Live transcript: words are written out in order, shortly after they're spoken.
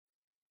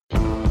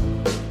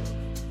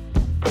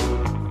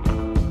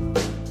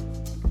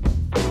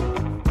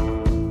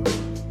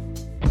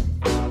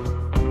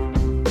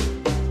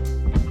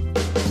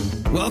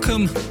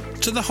Welcome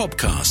to the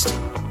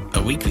Hobcast,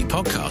 a weekly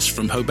podcast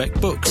from Hobeck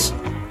Books,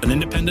 an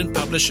independent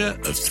publisher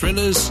of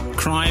thrillers,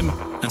 crime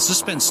and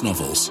suspense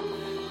novels.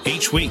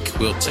 Each week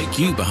we'll take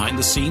you behind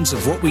the scenes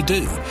of what we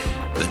do,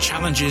 the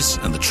challenges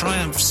and the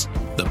triumphs,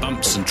 the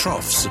bumps and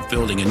troughs of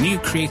building a new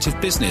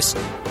creative business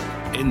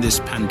in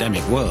this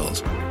pandemic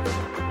world.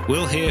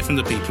 We'll hear from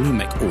the people who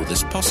make all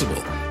this possible,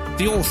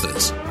 the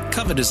authors,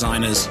 cover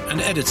designers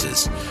and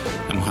editors,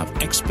 and we'll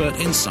have expert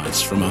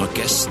insights from our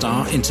guest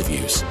star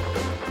interviews.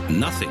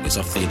 Nothing is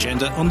off the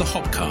agenda on the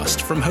Hobcast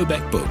from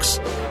Hobeck Books,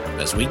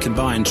 as we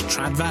combined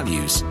trad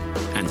values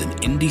and an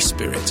indie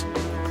spirit.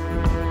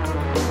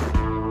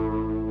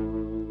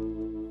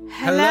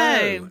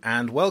 Hello,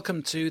 and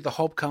welcome to the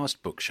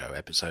Hobcast Book Show,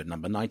 episode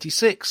number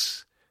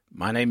 96.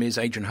 My name is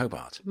Adrian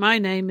Hobart. My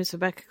name is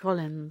Rebecca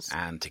Collins.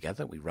 And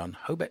together we run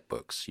Hobeck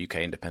Books, UK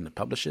independent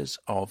publishers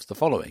of the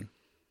following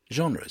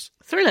genres: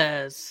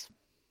 thrillers,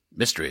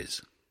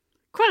 mysteries,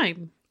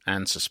 crime,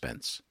 and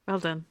suspense. Well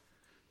done.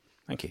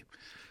 Thank you.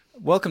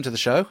 Welcome to the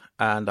show,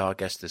 and our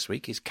guest this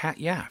week is Cat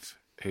Yaffe,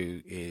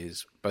 who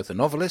is both a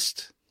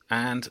novelist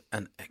and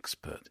an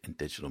expert in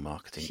digital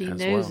marketing She as well.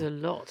 She knows a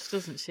lot,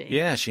 doesn't she?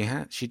 Yeah,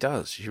 she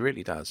does. She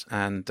really does.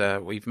 And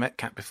we've met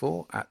Cat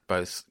before at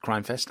both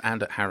Crime Fest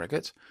and at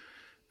Harrogate,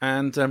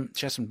 and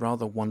she has some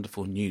rather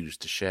wonderful news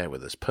to share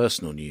with us,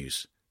 personal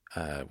news,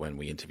 when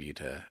we interviewed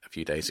her a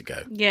few days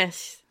ago.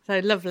 Yes, so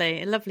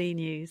lovely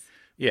news.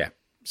 Yeah.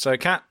 So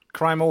Cat,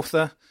 crime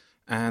author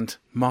and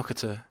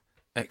marketer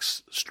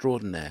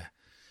extraordinaire,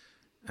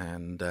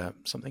 and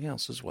something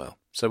else as well.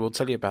 So we'll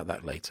tell you about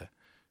that later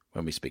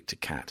when we speak to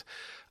Cat.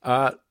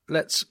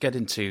 Let's get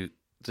into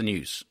the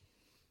news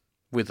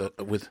with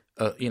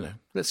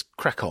let's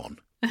crack on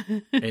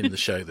in the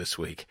show this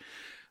week.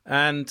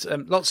 And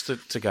lots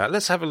to go.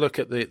 Let's have a look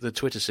at the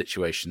Twitter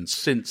situation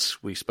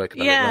since we spoke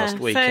about it last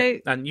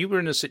week. And you were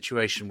in a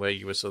situation where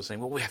you were sort of saying,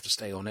 well, we have to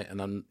stay on it,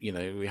 and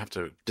we have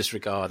to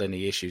disregard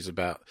any issues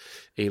about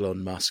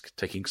Elon Musk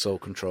taking sole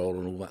control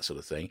and all that sort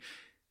of thing.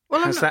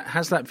 Well,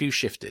 has that view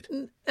shifted?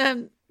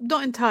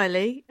 Not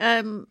entirely.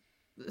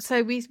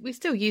 So we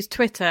still use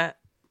Twitter.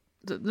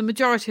 The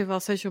majority of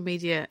our social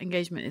media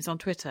engagement is on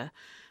Twitter.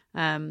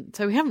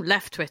 So we haven't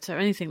left Twitter or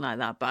anything like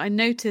that. But I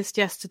noticed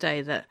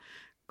yesterday that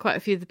quite a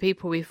few of the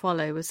people we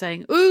follow were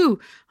saying, ooh,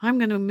 I'm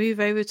going to move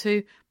over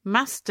to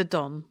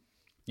Mastodon.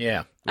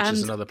 Yeah, which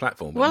is another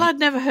platform. Well, I'd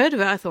never heard of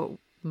it. I thought,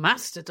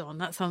 Mastodon,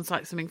 that sounds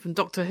like something from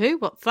Doctor Who.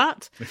 What's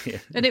that? Yeah.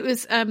 And it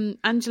was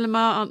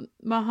Angela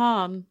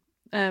Mahan,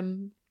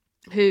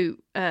 who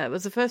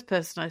was the first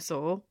person I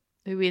saw,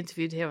 who we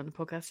interviewed here on the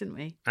podcast, didn't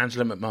we?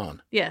 Angela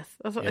McMahon. Yes.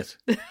 I thought yes.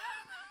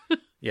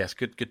 Yes,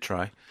 good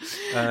try.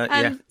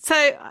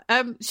 So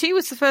she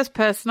was the first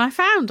person I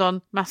found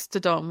on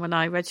Mastodon when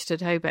I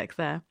registered Hobeck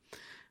there.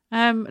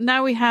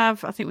 Now I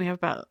think we have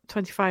about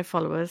 25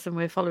 followers, and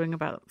we're following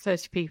about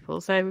 30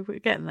 people, so we're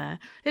getting there.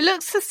 It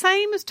looks the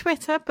same as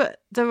Twitter,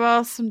 but there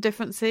are some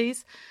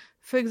differences.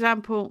 For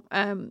example,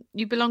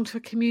 you belong to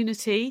a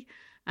community,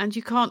 and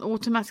you can't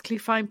automatically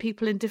find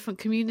people in different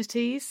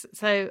communities.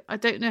 So I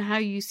don't know how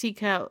you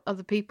seek out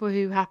other people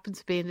who happen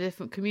to be in a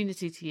different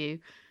community to you,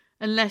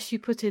 unless you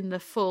put in the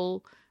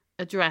full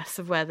address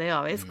of where they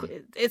are.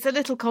 It's a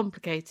little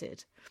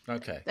complicated.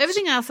 Okay.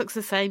 Everything else looks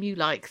the same. You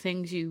like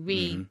things, you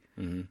retweet,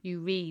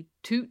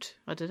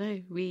 I don't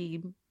know,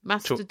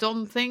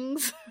 Mastodon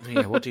things.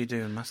 Yeah, what do you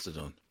do in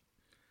Mastodon?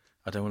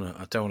 I don't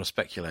want to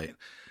speculate.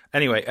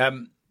 Anyway,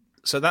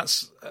 so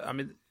that's,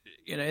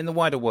 in the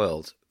wider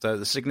world,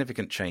 the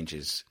significant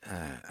changes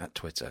at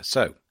Twitter.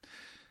 So,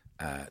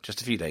 just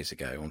a few days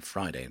ago, on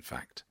Friday, in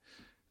fact,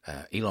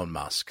 Elon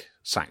Musk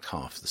sacked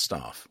half the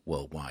staff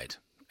worldwide,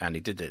 and he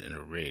did it in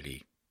a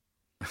really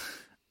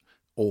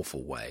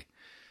awful way.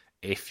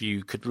 If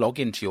you could log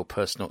into your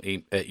personal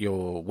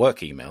your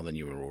work email, then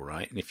you were all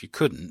right, and if you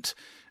couldn't,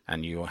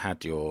 and you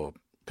had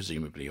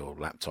presumably your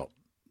laptop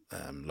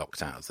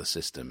locked out of the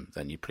system,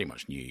 then you pretty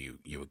much knew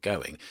you were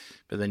going.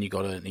 But then you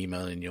got an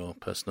email in your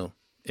personal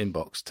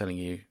inbox telling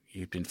you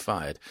you've been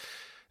fired.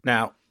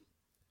 Now,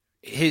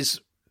 his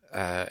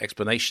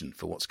explanation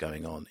for what's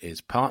going on is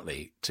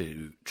partly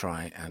to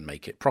try and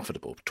make it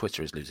profitable.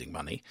 Twitter is losing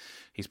money.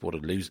 He's bought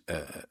a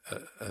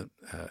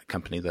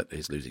company that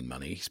is losing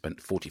money. He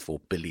spent $44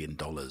 billion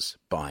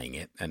buying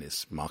it, and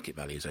its market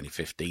value is only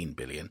 $15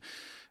 billion.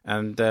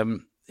 And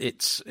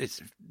it's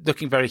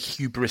looking very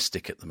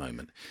hubristic at the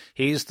moment.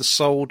 He is the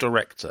sole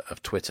director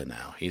of Twitter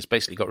now. He's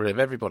basically got rid of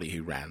everybody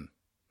who ran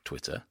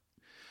Twitter.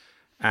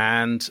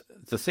 And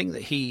the thing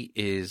that he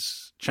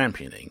is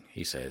championing,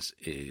 he says,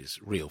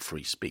 is real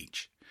free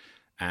speech.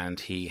 And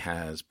he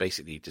has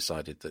basically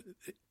decided that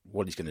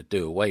what he's going to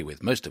do away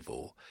with, most of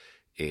all,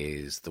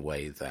 is the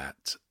way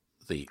that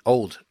the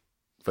old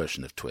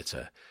version of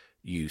Twitter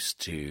used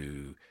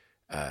to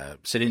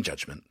sit in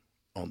judgment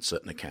on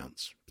certain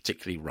accounts,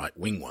 particularly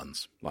right-wing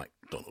ones like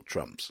Donald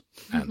Trump's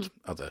and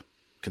other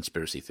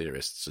conspiracy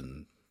theorists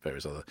and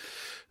various other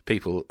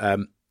people.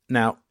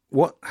 Now,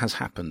 what has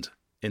happened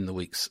in the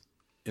weeks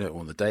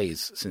on the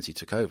days since he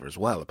took over as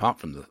well, apart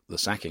from the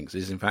sackings,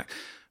 is in fact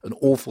an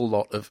awful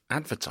lot of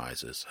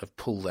advertisers have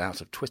pulled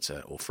out of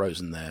Twitter or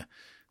frozen their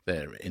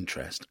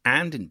interest,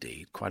 and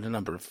indeed quite a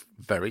number of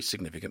very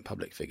significant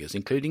public figures,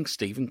 including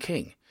Stephen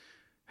King,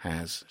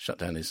 has shut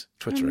down his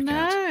Twitter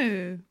account.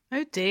 No,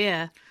 oh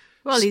dear.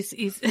 Well, he's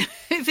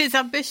if his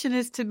ambition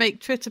is to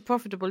make Twitter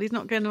profitable, he's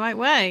not going the right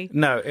way.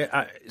 No,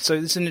 so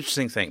it's an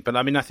interesting thing, but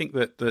I mean, I think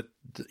that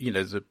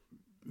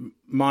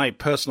my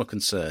personal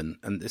concern,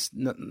 and this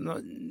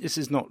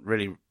is not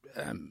really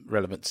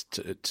relevant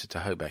to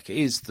Hobeck,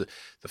 is the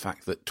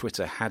fact that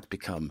Twitter had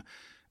become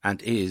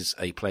and is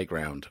a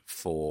playground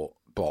for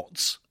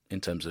bots. In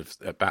terms of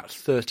about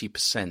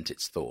 30%,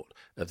 it's thought,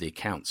 of the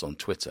accounts on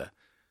Twitter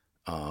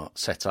are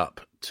set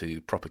up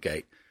to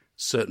propagate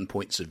certain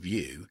points of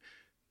view,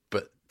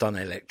 but done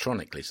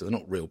electronically, so they're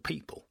not real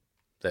people.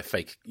 They're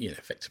fake,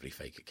 effectively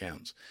fake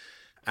accounts.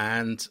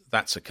 And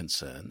that's a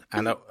concern.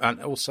 And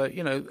also,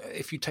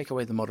 if you take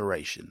away the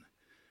moderation,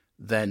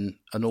 then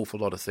an awful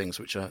lot of things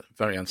which are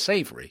very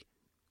unsavoury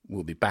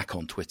will be back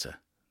on Twitter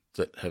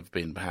that have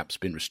perhaps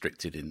been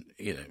restricted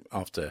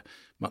after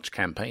much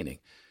campaigning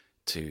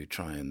to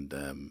try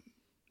and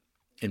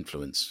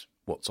influence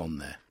what's on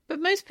there. But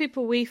most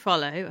people we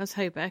follow as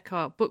Hobeck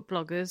are book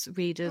bloggers,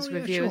 readers,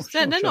 reviewers.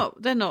 Sure,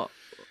 they're not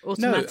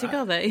automatic,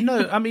 are they?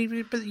 No, I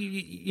mean, but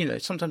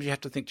sometimes you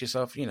have to think to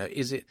yourself,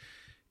 is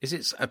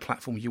it a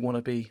platform you want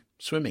to be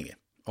swimming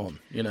on?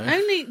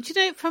 Only,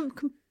 from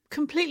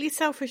completely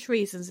selfish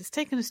reasons. It's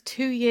taken us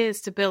 2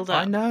 years to build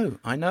up.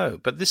 I know,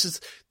 but this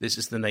is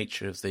the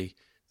nature of the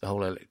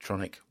whole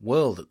electronic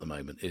world at the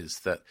moment. Is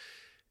that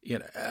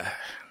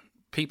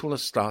people are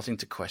starting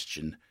to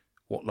question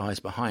what lies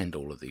behind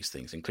all of these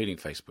things, including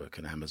Facebook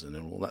and Amazon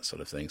and all that sort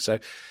of thing. So,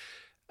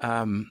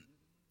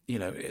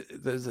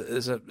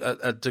 there's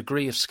a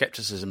degree of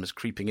skepticism is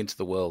creeping into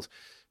the world,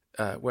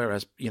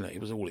 whereas, it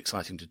was all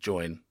exciting to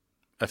join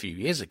a few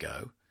years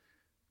ago.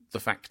 The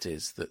fact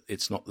is that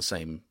it's not the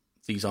same.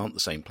 These aren't the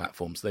same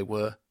platforms they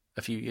were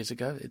a few years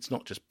ago. It's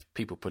not just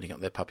people putting up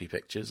their puppy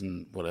pictures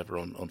and whatever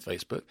on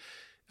Facebook.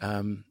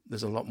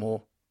 There's a lot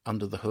more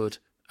under the hood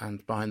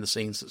and behind the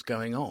scenes that's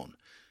going on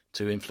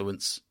to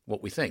influence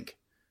what we think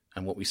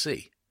and what we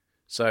see.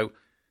 So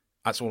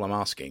that's all I'm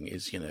asking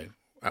is,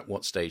 at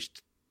what stage,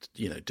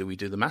 do we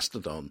do the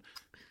Mastodon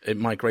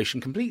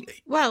migration completely?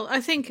 Well,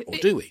 I think... Or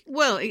do we?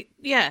 Well,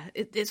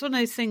 it's one of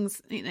those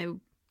things,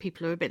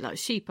 people are a bit like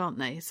sheep, aren't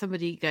they?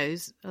 Somebody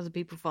goes, other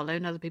people follow,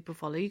 and other people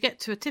follow. You get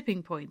to a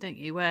tipping point, don't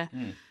you, where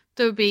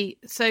there would be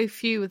so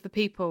few of the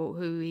people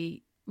who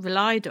we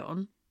relied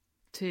on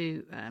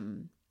to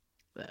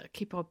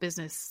keep our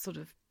business sort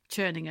of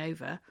churning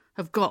over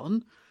have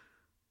gone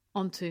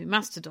onto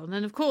Mastodon,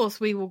 and of course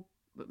we will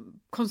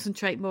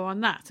concentrate more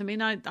on that. I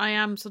mean, I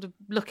am sort of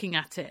looking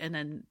at it and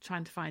then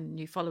trying to find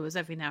new followers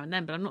every now and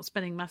then, but I'm not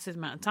spending a massive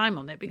amount of time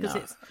on it because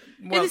it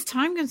is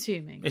time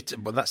consuming.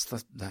 Well,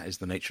 that is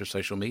the nature of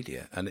social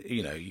media, and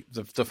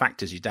the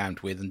fact is you're damned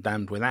with and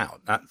damned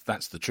without.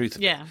 That's the truth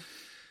of it.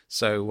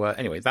 So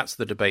anyway, that's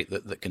the debate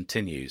that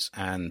continues,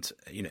 and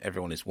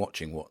everyone is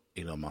watching what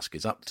Elon Musk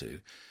is up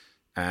to.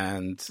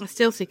 And I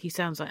still think he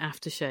sounds like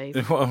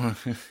aftershave. Well,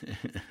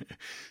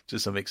 to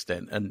some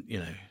extent, and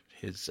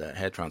his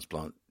hair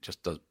transplant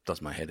just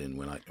does my head in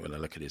when I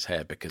look at his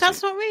hair, because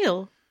that's not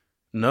real.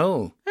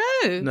 No,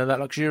 no, that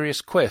luxurious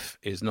quiff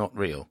is not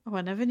real. Oh,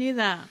 I never knew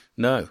that.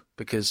 No,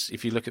 because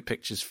if you look at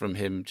pictures from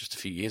him just a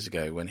few years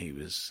ago when he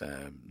was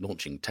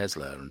launching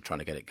Tesla and trying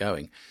to get it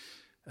going,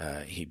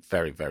 he's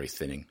very, very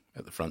thinning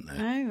at the front there.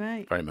 Oh,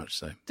 right. Very much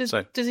so. Does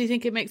he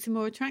think it makes him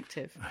more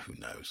attractive? Who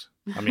knows?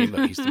 I mean,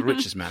 look, he's the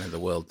richest man in the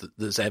world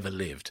that's ever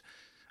lived.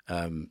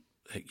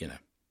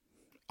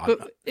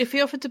 But if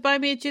he offered to buy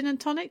me a gin and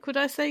tonic, would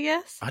I say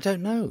yes? I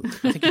don't know. I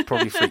think he'd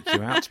probably freak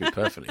you out, to be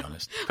perfectly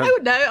honest. Oh,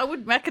 no, I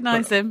wouldn't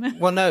recognise him.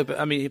 Well, no, but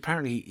I mean,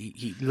 apparently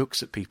he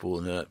looks at people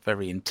in a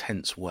very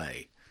intense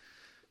way.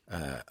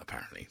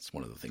 Apparently, it's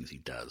one of the things he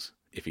does,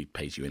 if he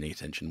pays you any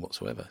attention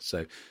whatsoever.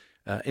 So,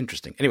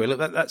 interesting. Anyway, look,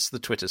 that's the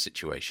Twitter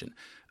situation.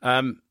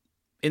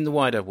 In the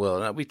wider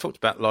world, we've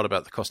talked a lot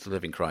about the cost of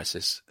living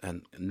crisis,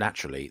 and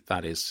naturally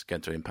that is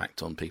going to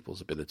impact on people's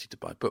ability to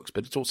buy books,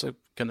 but it's also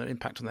going to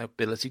impact on their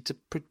ability to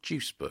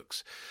produce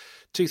books.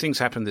 Two things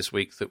happened this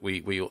week that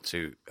we ought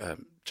to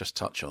just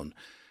touch on.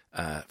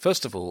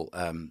 First of all,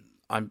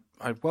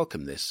 I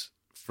welcome this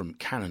from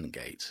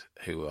Canongate,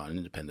 who are an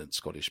independent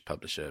Scottish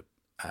publisher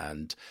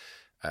and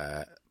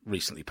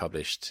recently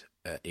published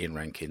Ian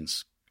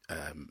Rankin's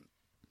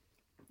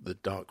The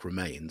Dark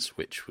Remains,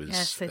 which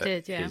was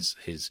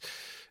his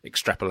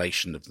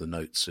extrapolation of the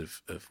notes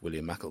of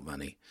William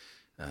McIlvanney.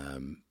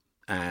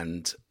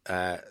 And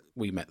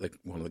we met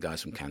one of the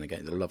guys from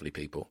Canongate. They're lovely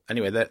people.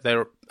 Anyway,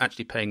 they're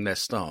actually paying their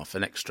staff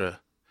an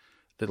extra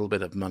little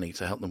bit of money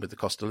to help them with the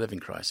cost of living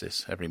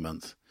crisis every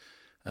month,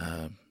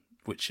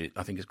 which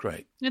I think is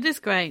great. It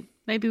is great.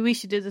 Maybe we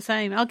should do the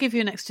same. I'll give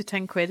you an extra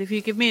 10 quid if you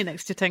give me an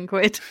extra 10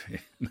 quid.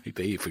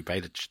 Maybe if we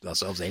paid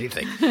ourselves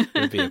anything, it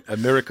would be a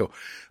miracle.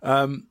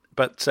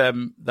 But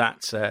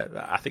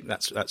I think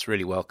that's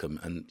really welcome,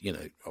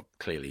 and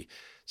clearly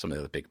some of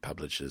the other big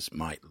publishers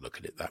might look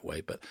at it that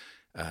way. But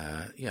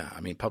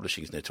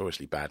publishing is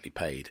notoriously badly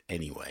paid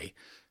anyway.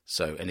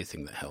 So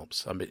anything that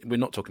helps. I mean, we're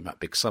not talking about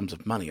big sums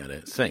of money, I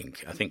don't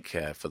think. I think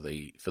for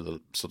the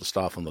sort of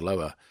staff on the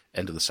lower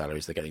end of the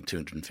salaries, they're getting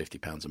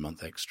 £250 a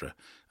month extra,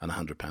 and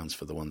 £100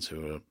 for the ones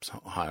who are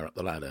higher up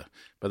the ladder.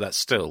 But that's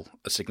still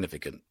a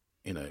significant,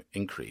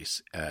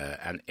 increase,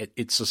 and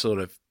it's a sort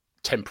of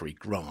temporary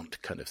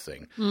grant kind of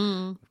thing.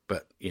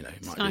 But it might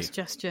it's a nice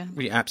gesture.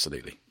 Yeah,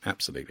 absolutely.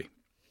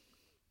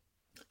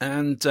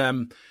 And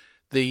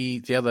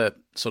the other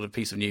sort of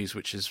piece of news,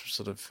 which has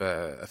sort of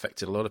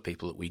affected a lot of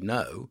people that we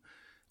know,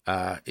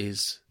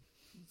 is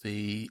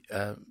the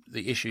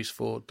issues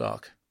for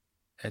Dark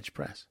Edge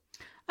Press.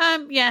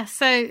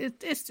 So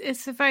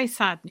it's a very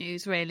sad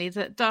news, really,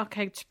 that Dark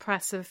Edge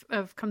Press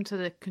have come to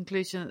the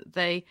conclusion that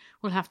they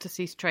will have to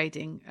cease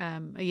trading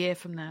a year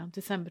from now,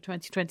 December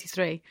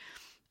 2023.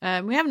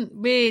 We haven't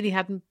really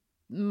had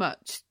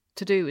much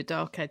to do with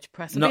Dark Edge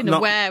Press. I've been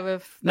aware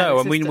of no,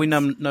 and we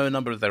know a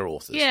number of their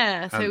authors.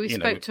 Yeah, so we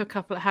spoke to a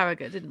couple at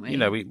Harrogate, didn't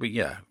we?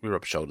 We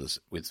rubbed shoulders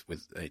with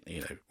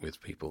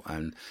people,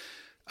 and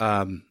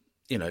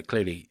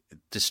clearly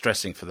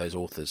distressing for those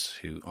authors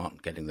who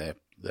aren't getting the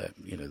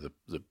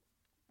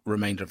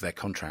remainder of their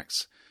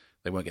contracts.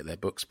 They won't get their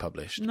books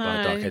published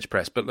by Dark Edge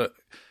Press. But look,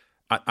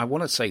 I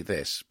want to say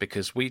this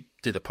because we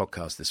did a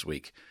podcast this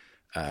week,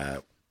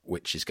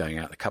 which is going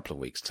out in a couple of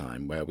weeks'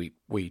 time, where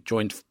we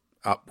joined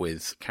up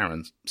with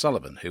Karen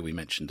Sullivan, who we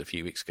mentioned a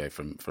few weeks ago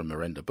from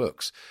Miranda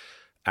Books,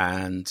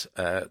 and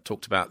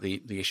talked about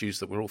the issues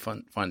that we're all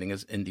finding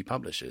as indie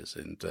publishers.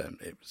 And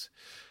it was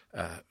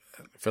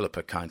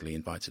Philippa kindly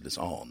invited us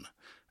on.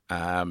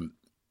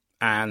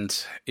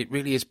 And it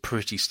really is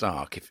pretty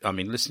stark.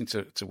 Listening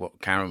to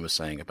what Karen was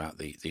saying about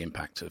the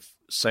impact of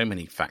so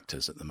many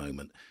factors at the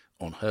moment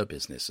on her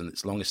business, and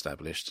its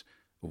long-established,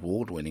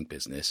 award-winning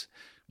business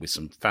with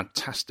some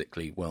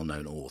fantastically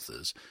well-known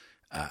authors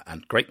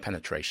and great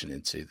penetration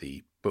into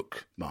the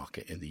book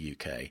market in the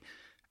UK,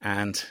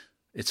 and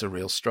it's a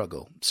real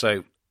struggle.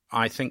 So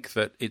I think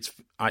that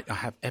I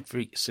have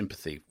every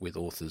sympathy with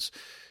authors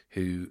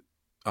who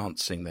aren't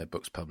seeing their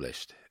books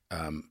published.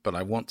 But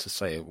I want to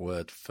say a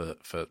word for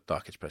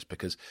Dark Edge Press,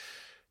 because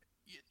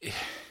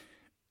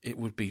it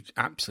would be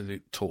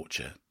absolute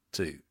torture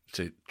to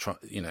try,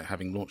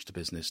 having launched a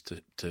business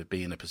to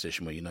be in a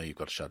position where you've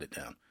got to shut it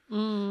down.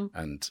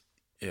 And,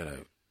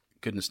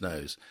 goodness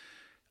knows,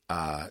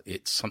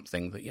 it's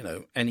something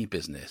that, any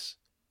business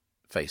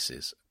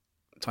faces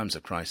times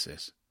of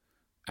crisis,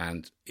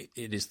 and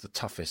it is the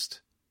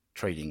toughest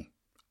trading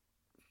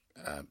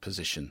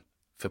position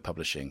for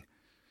publishing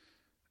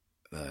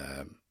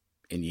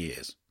in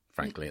years,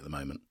 frankly, at the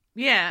moment.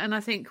 Yeah, and I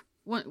think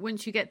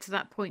once you get to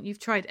that point, you've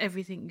tried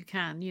everything you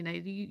can.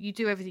 You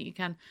do everything you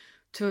can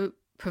to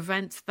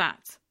prevent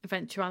that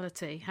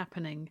eventuality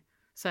happening.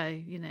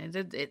 So,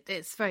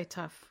 it's very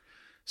tough.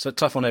 So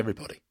tough on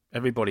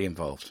everybody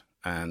involved.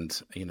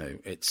 And,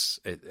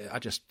 I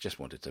just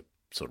wanted to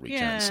sort of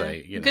reach out and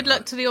say, good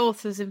luck to the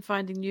authors in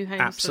finding new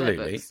homes for their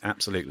books.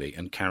 Absolutely.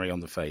 And carry on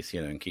the faith,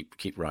 and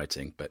keep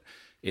writing. But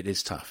it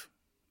is tough.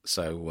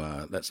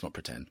 So let's not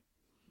pretend.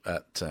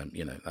 But,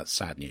 that's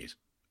sad news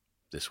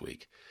this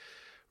week.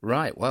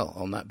 Right, well,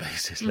 on that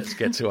basis, let's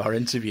get to our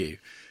interview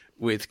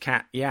with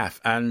Cat Yaffe.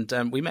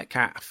 And we met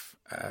Cat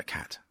at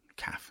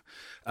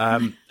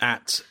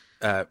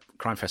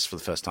Crime Fest for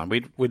the first time.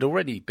 We'd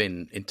already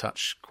been in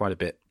touch quite a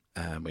bit.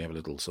 We have a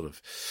little sort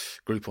of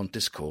group on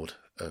Discord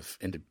of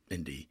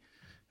indie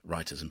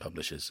writers and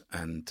publishers,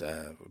 and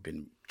we've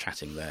been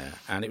chatting there.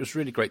 And it was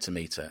really great to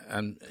meet her.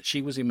 And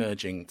she was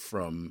emerging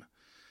from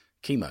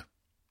chemo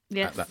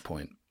at that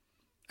point.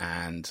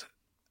 And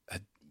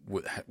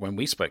when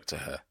we spoke to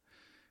her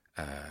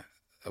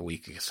a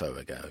week or so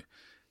ago,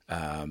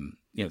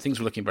 things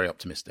were looking very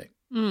optimistic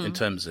in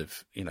terms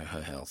of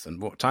her health. And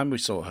what time we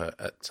saw her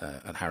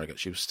at Harrogate,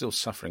 she was still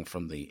suffering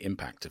from the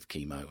impact of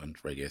chemo and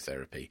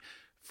radiotherapy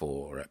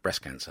for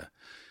breast cancer,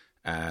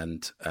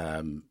 and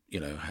her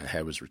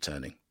hair was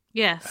returning.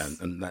 Yes,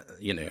 and that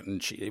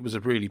it was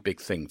a really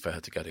big thing for her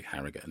to go to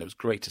Harrogate, and it was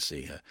great to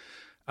see her.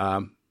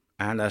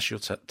 And as she'll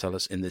tell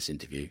us in this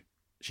interview,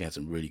 she had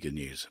some really good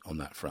news on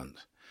that front.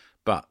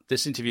 But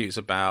this interview is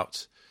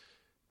about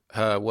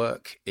her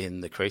work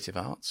in the creative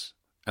arts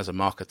as a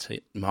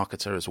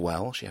marketer as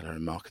well. She had her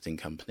own marketing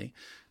company,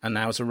 and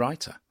now as a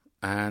writer.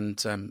 And,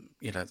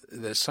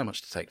 there's so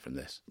much to take from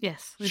this.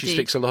 Yes, she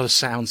speaks a lot of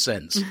sound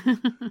sense.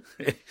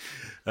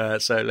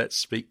 So let's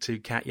speak to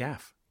Cat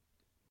Yaffe.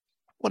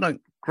 What a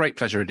great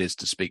pleasure it is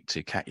to speak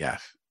to Cat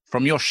Yaffe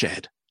from your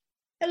shed.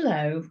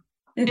 Hello.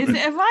 Is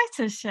it a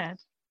writer's shed?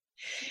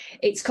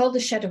 It's called the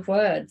Shed of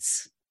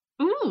Words.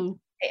 Ooh.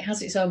 It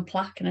has its own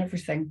plaque and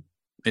everything.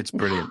 It's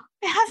brilliant.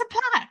 It has a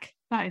plaque.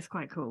 That is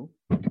quite cool.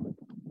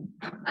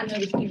 I know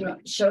you're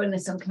not showing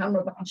this on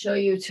camera, but I'll show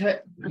you to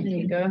it. And there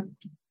you go.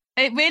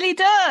 It really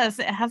does.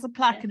 It has a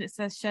plaque and it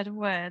says Shed of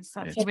Words.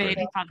 That's really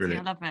fancy.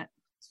 Brilliant. I love it.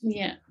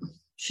 Yeah.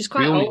 She's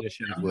quite all old. need a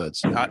Shed of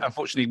Words.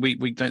 Unfortunately,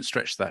 we don't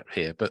stretch that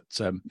here, but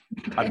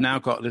I've now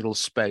got a little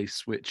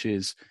space which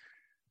is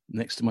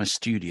next to my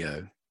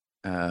studio,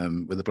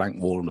 with a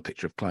blank wall and a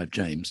picture of Clive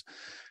James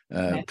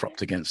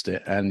propped against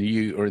it, and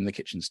you are in the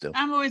kitchen still.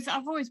 I've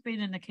always been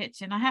in the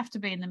kitchen. I have to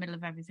be in the middle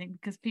of everything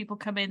because people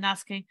come in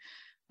asking,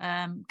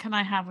 can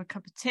I have a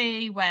cup of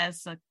tea?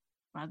 Where's I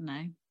don't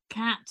know,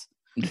 cat?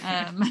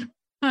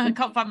 I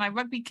can't find my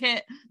rugby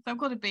kit, so I've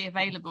got to be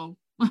available.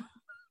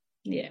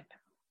 Yeah.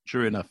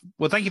 True enough.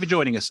 Well, thank you for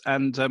joining us,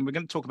 and we're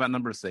going to talk about a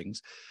number of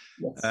things.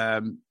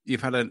 Yes.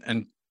 You've had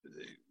an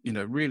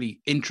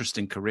really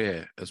interesting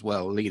career as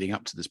well, leading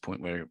up to this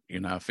point where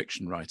you're now a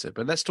fiction writer.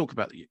 But let's talk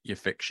about your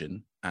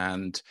fiction,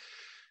 and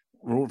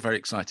we're all very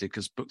excited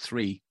because book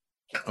 3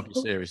 of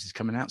your series is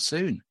coming out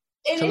soon.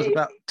 Tell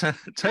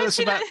us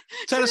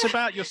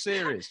about your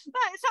series. No,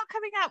 it's not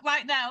coming out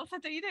right now, so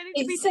you don't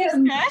need to be too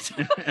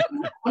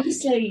scared.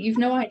 Honestly, you've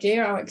no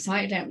idea how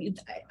excited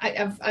I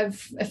am.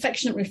 I've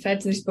affectionately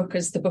referred to this book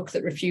as the book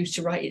that refused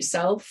to write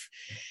itself,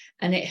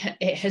 and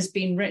it has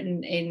been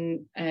written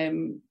in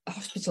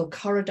hospital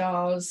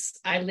corridors.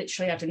 I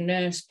literally had a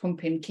nurse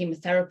pumping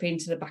chemotherapy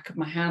into the back of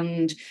my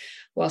hand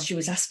while she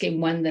was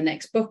asking when the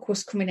next book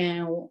was coming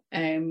out.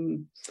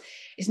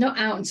 It's not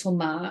out until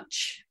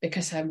March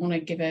because I want to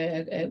give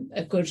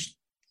a good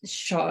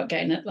shot at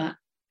getting at that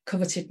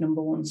coveted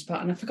number 1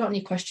 spot. And I've forgotten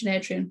your question,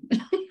 Adrian.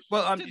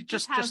 Well, I'm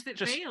just how's it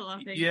feel,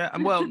 I think. Yeah,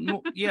 and well,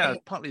 yeah,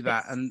 partly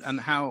that, and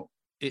how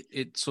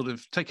it sort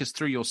of take us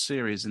through your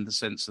series in the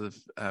sense of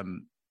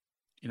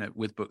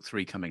with book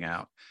 3 coming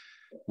out,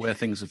 where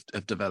things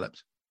have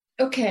developed.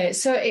 Okay,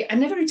 so I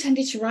never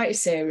intended to write a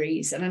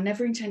series, and I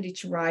never intended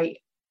to write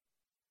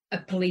a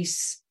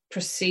police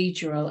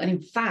procedural. And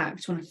in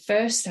fact, when I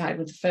first started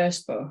with the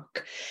first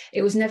book,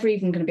 it was never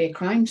even going to be a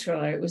crime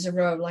thriller. It was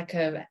like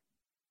a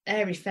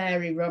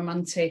airy-fairy,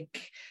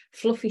 romantic,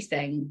 fluffy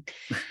thing.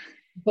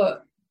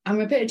 But I'm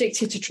a bit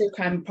addicted to true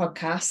crime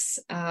podcasts.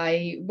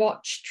 I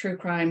watch true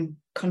crime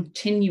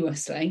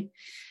continuously.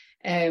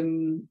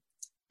 And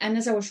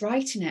as I was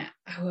writing it,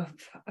 I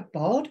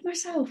bored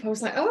myself. I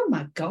was like, oh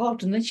my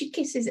God. And then she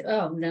kisses it.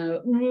 Oh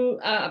no, I'm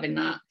not having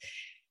that.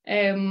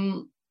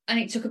 And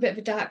it took a bit of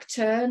a dark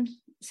turn.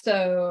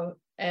 So,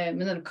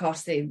 and then of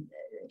course the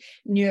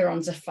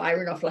neurons are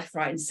firing off left,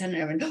 right, and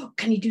centre. And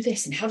can you do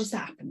this? And how does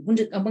that happen?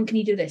 When can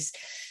you do this?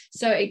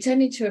 So it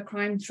turned into a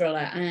crime thriller.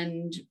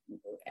 And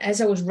as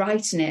I was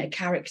writing it, a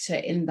character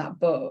in that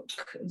book,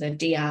 the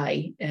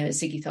DI,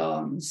 Ziggy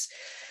Thorns,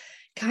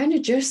 kind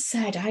of just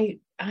said,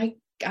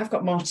 I've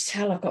got more to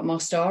tell. I've got more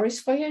stories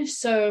for you.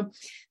 So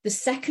the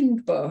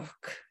second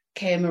book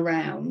came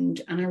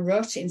around and I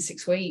wrote it in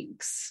 6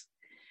 weeks,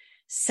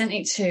 sent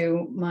it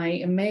to my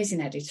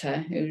amazing editor,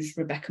 who's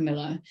Rebecca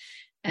Miller.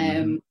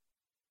 And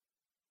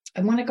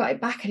when I got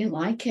it back, I didn't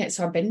like it.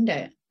 So I binned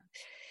it.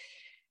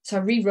 So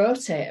I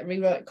rewrote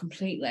it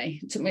completely.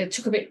 It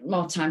took a bit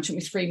more time, it took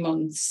me 3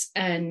 months,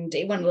 and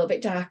it went a little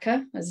bit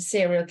darker. There's a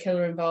serial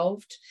killer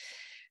involved.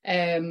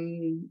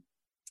 And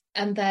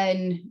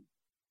then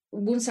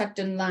once I'd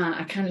done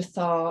that, I kind of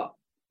thought,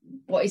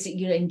 what is it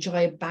you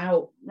enjoy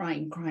about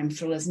writing crime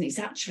thrillers? And it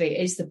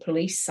is the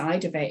police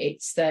side of it.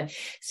 It's the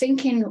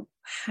thinking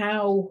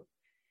how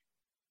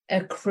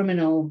a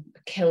criminal, a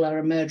killer,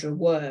 a murderer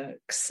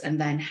works, and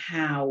then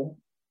how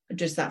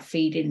does that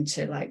feed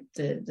into like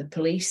the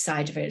police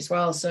side of it as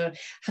well. So I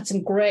had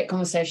some great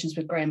conversations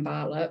with Graham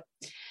Bartlett,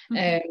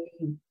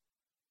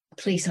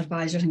 police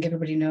advisor, I think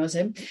everybody knows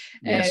him.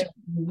 Yes.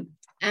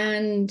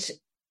 And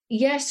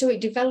yeah, so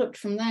it developed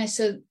from there.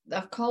 So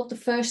I've called the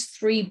first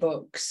 3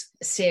 books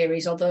a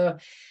series, although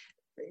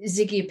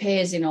Ziggy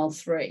appears in all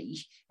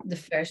 3. The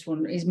first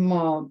one is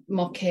more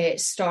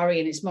Kate's story,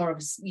 and it's more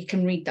of you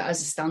can read that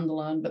as a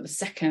standalone, but the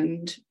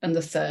second and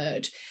the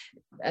third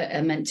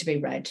are meant to be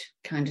read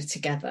kind of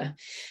together.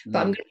 But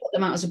I'm going to put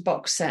them out as a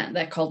box set.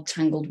 They're called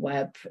Tangled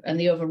Web, and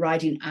the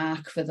overriding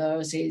arc for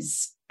those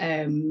is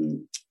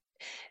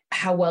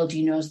how well do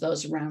you know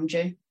those around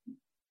you?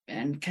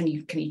 And can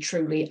you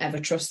truly ever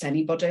trust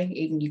anybody,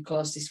 even your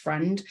closest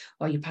friend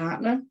or your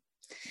partner?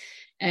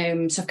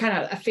 So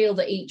I feel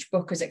that each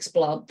book has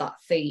explored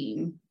that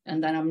theme,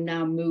 and then I'm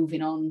now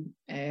moving on.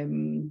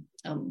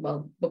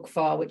 Book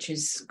 4, which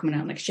is coming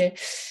out next year,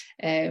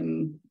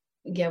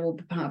 will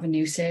be part of a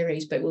new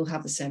series, but we'll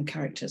have the same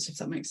characters, if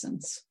that makes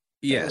sense.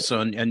 Yeah.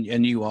 So a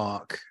new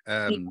arc.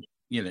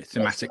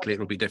 Thematically,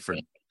 it'll be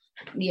different.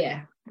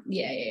 Yeah.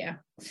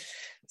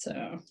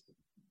 So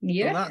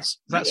yeah, well,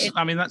 that's.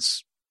 I mean,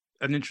 that's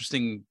an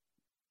interesting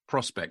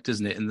prospect,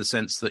 isn't it? In the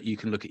sense that you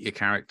can look at your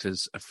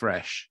characters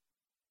afresh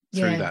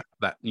through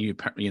that new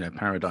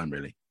paradigm,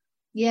 really.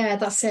 Yeah,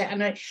 that's it.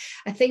 And I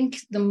think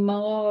the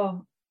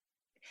more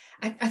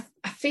I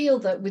feel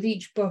that with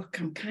each book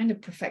I'm kind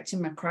of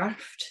perfecting my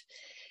craft,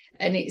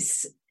 and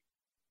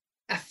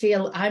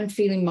I'm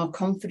feeling more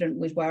confident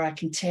with where I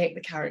can take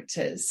the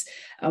characters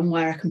and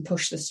where I can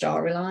push the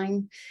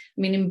storyline.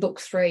 I mean, in book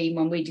 3,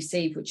 When We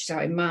Deceive, which is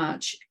out in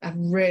March, I've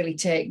really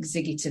taken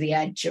Ziggy to the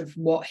edge of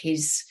what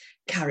his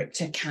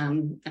character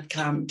can and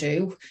can't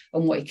do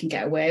and what he can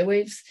get away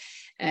with.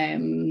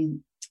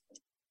 And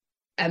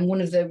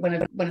one of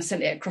when I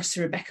sent it across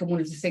to Rebecca, one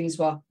of the things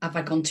was, have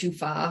I gone too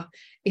far?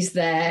 Is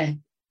there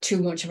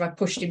too much? Have I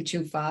pushed him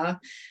too far?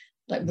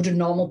 Like, would a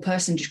normal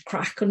person just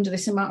crack under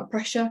this amount of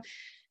pressure?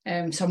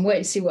 So I'm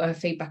waiting to see what her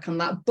feedback on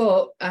that.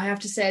 But I have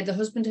to say, the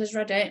husband has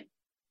read it,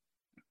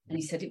 and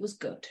he said it was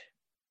good.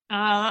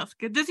 Oh, that's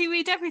good. Does he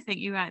read everything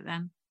you write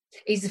then?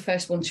 He's the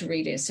first one to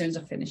read it as soon as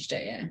I finished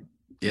it, yeah.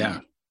 Yeah,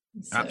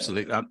 so.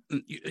 Absolutely.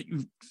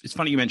 It's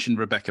funny you mentioned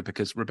Rebecca,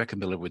 because Rebecca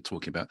Miller we're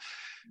talking about.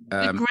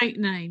 A great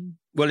name.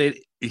 Well,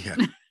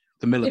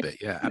 the Miller bit,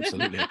 yeah,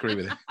 absolutely. I agree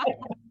with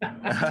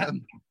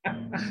it.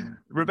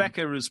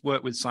 Rebecca has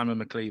worked with Simon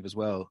McLeave as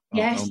well on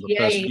the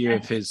first few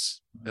of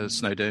his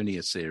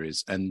Snowdonia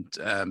series, and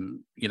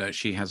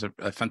she has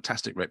a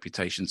fantastic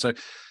reputation. So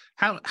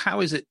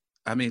how is it?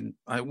 I mean,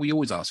 we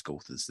always ask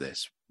authors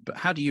this, but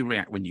how do you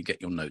react when you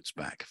get your notes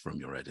back from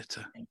your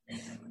editor?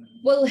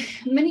 Well,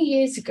 many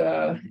years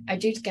ago, I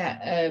did get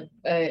a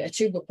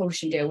 2-book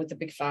publishing deal with the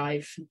Big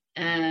Five,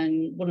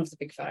 and one of the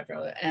Big Five,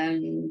 rather,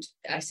 and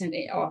I sent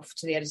it off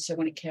to the editor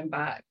when it came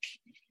back.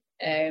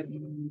 There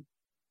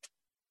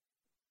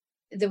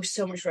was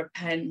so much red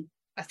pen.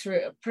 I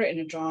put it in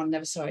a drawer and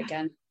never saw it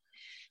again.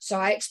 So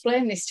I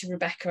explained this to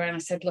Rebecca, and I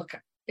said, look,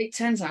 it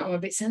turns out I'm a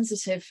bit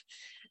sensitive.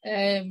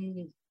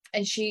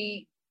 And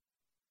she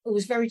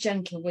was very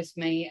gentle with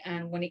me.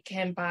 And when it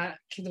came back,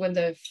 when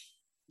the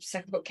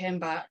second book came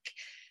back,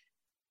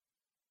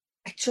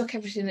 I took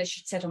everything that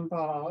she'd said on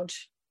board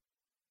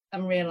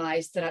and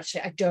realised that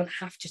actually I don't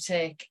have to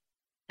take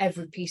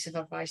every piece of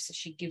advice that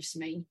she gives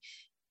me.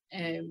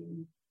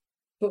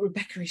 But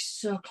Rebecca is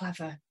so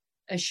clever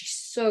and she's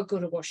so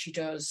good at what she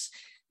does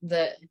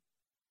that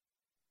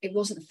it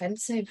wasn't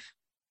offensive.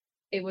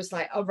 It was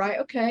like, oh, right,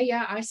 okay,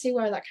 yeah, I see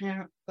where that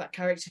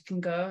character can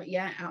go.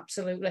 Yeah,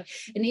 absolutely.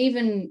 And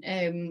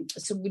even,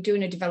 so we're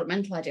doing a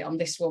developmental edit on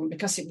this one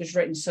because it was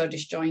written so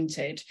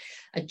disjointed.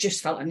 I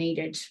just felt I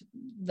needed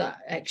that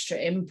extra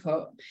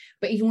input.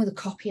 But even with a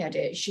copy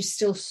edit, she's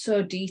still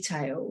so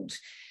detailed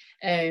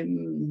that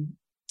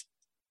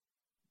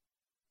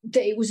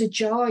it was a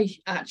joy,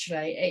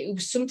 actually. It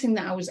was something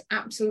that I was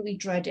absolutely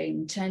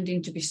dreading, turned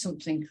into be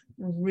something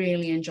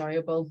really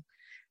enjoyable.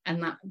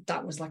 And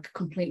that was like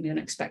completely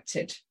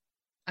unexpected.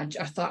 I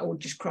thought I would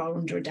just crawl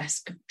under a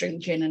desk,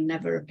 drink gin and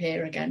never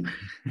appear again.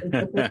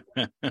 But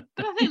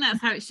I think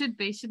that's how it should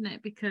be, shouldn't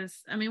it?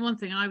 Because, I mean, one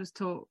thing I was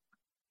taught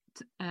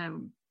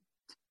to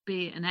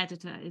be an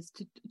editor is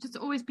to just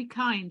always be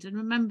kind and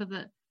remember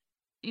that,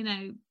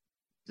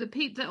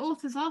 the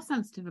authors are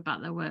sensitive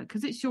about their work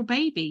because it's your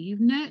baby. You've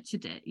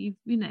nurtured it. You've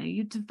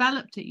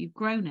developed it. You've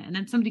grown it. And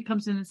then somebody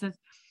comes in and says,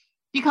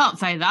 you can't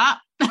say that.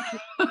 Of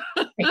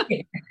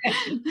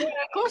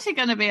course you're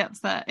going to be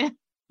upset.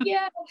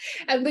 Yeah,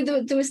 but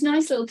there was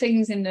nice little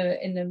things in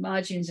the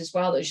margins as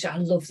well that I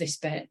love this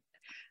bit.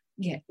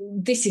 Yeah,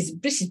 this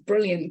is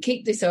brilliant.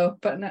 Keep this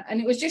up,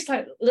 and it was just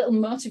like little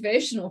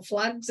motivational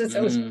flags as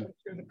I was going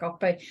through the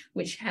copy,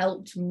 which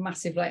helped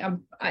massively.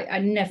 I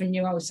never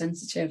knew I was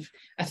sensitive.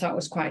 I thought I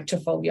was quite a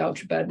tough old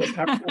Yorkshire bird, but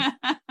apparently.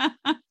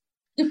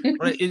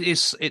 Well,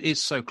 it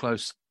is so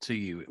close to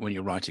you when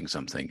you're writing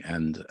something,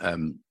 and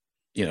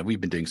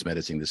we've been doing some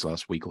editing this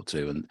last week or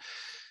two, and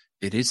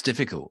it is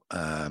difficult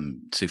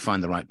to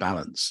find the right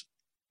balance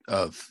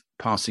of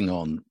passing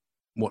on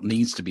what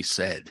needs to be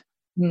said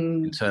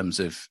in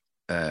terms of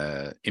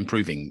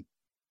improving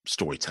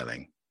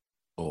storytelling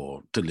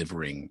or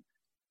delivering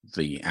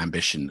the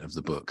ambition of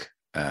the book,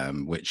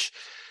 which,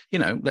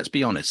 let's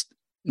be honest,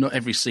 not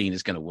every scene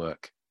is going to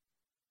work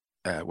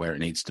where it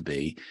needs to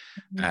be.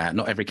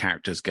 Not every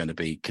character is going to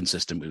be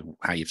consistent with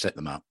how you've set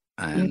them up.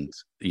 And,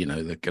 there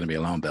are going to be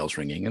alarm bells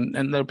ringing,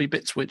 and there'll be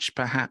bits which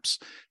perhaps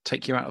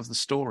take you out of the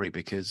story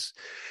because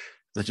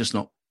they're just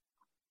not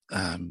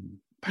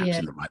perhaps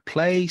in the right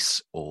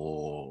place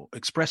or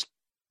expressed,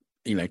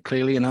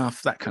 clearly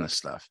enough, that kind of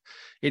stuff.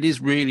 It is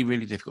really,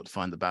 really difficult to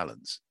find the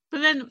balance. But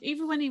then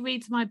even when he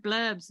reads my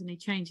blurbs and he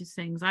changes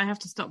things, I have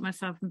to stop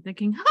myself from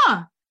thinking,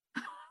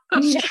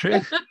 That's true.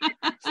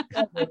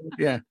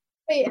 Yeah.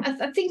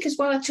 I think as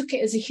well, I took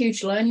it as a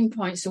huge learning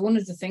point. So one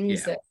of the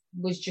things that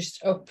was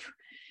just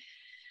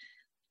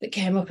that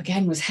came up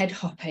again was head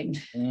hopping.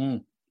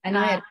 And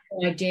I had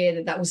no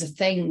idea that was a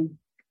thing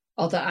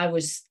or that I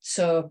was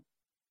so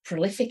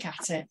prolific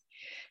at it.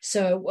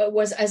 So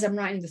as I'm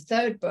writing the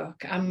third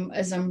book,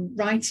 as I'm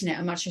writing it,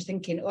 I'm actually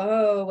thinking,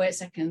 oh, wait a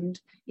second,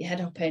 you're head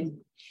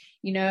hopping,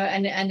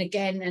 and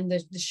again, and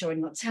the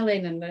showing not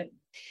telling, and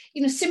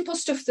the simple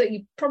stuff that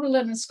you probably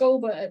learn in school,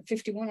 but at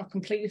 51 I've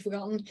completely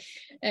forgotten.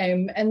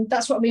 And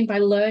that's what I mean by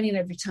learning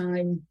every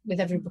time with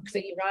every book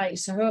that you write.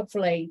 So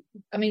hopefully,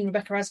 I mean,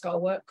 Rebecca has got a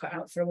work cut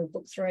out for her with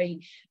book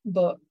 3,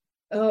 but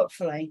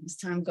hopefully as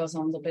time goes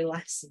on, there'll be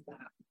less of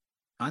that.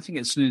 I think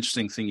it's an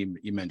interesting thing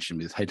you mentioned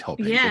with head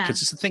hopping,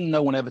 because it's a thing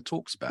no one ever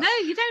talks about. No,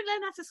 you don't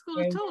learn that at school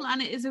at all, and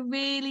it is a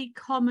really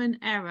common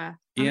error.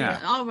 I mean,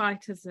 our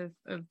writers have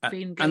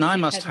been. And I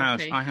must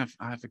have, I have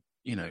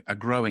a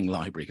growing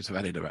library because I've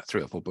added about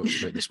 3 or 4 books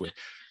to it this week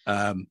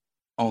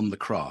on the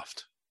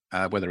craft,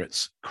 whether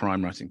it's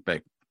crime writing.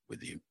 Bear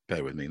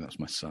with me. That's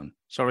my son.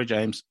 Sorry,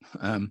 James.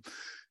 The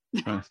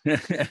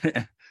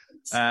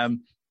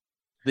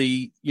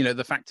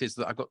fact is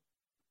that I've got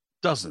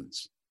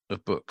dozens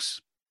of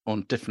books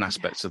on different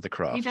aspects of the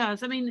craft. He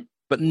does. I mean,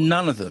 but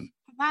none of them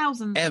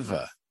thousands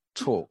ever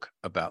talk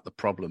about the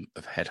problem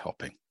of head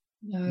hopping.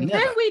 No. Never.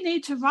 Do we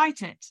need to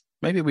write it?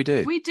 Maybe we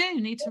do. We do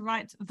need to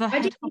write the I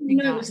head didn't hopping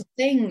even know guide. it was a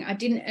thing. I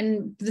didn't,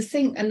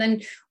 and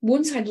then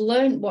once I'd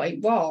learned what it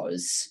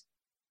was,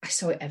 I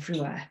saw it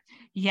everywhere.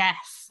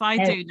 Yes,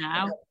 I do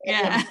now.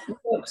 Yeah.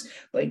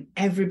 But in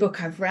every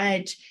book I've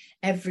read,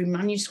 every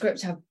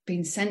manuscript I've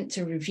been sent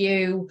to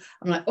review,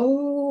 I'm like,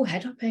 oh,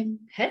 head hopping.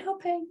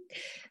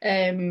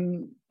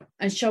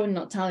 And showing,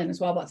 not telling as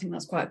well, but I think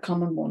that's quite a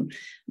common one.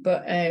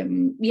 But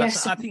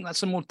yes. I think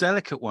that's a more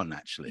delicate one,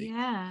 actually.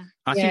 Yeah.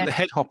 I think the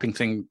head hopping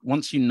thing,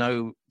 once you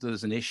know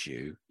there's an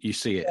issue, you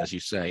see it, as you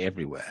say,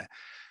 everywhere.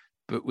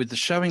 But with the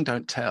showing,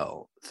 don't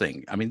tell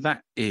thing, I mean,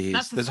 that's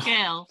a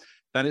skill.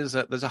 There's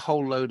a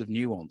whole load of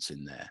nuance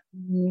in there,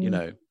 you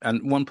know,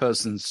 and one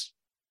person's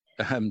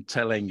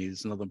telling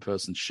is another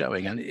person's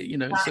showing, and you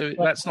know, so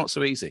that's not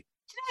so easy.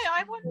 Do you know,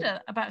 I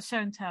wonder about show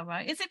and tell,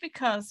 right? Is it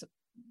because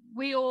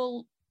we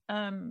all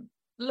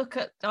look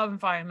at our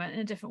environment in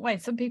a different way?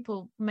 Some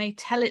people may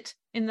tell it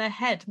in their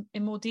head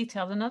in more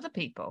detail than other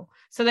people,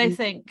 so they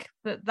think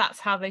that that's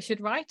how they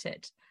should write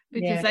it,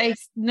 because they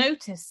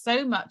notice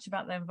so much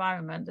about their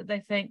environment that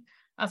they think,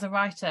 as a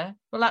writer,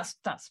 well,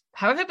 that's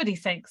how everybody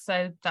thinks,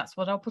 so that's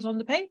what I'll put on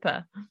the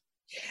paper.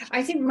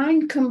 I think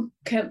mine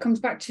comes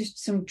back to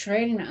some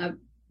training that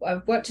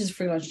I've worked as a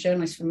freelance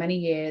journalist for many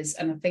years,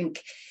 and I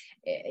think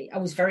I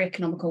was very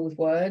economical with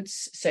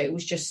words, so it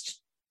was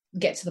just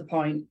get to the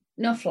point,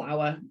 no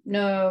flower,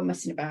 no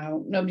messing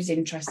about, nobody's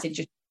interested,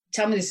 just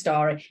tell me the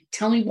story,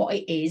 tell me what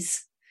it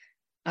is,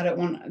 I don't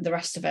want the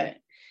rest of it.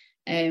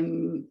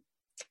 And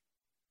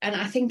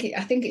I think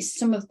it's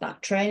some of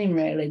that training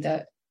really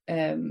that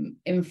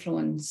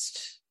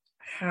influenced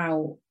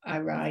how I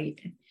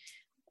write.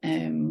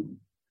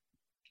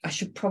 I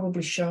should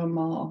probably show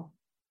more.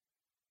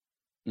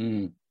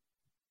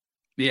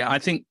 Yeah, I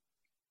think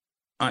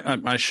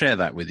I share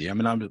that with you. I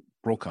mean, I'm a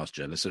broadcast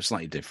journalist, so it's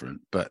slightly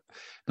different, but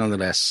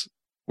nonetheless,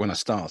 when I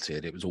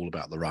started, it was all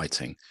about the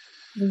writing,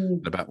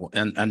 about what,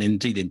 and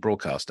indeed in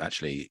broadcast,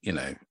 actually, you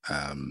know,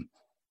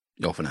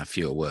 you often have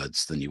fewer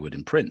words than you would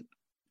in print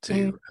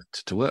to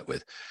work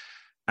with.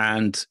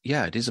 And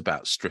yeah, it is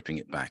about stripping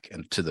it back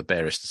and to the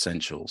barest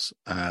essentials.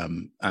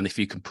 And if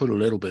you can put a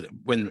little bit,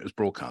 when it was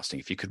broadcasting,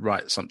 if you could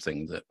write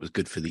something that was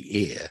good for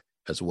the ear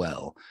as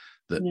well,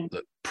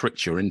 that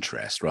pricked your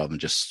interest rather than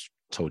just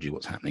told you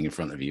what's happening in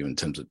front of you in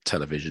terms of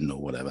television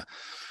or whatever.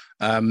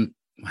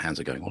 My hands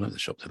are going all over the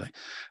shop today.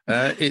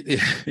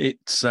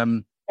 It's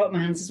got my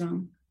hands as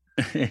well.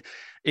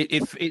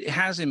 it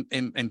has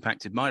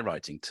impacted my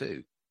writing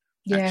too.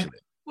 Yeah. Actually.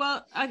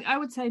 Well, I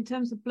would say in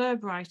terms of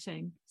blurb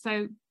writing,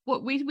 so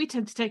what we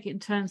tend to take it in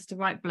turns to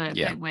write blurb,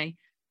 don't we?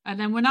 And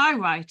then when I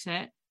write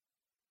it,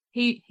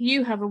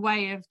 you have a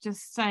way of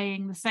just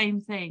saying the same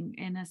thing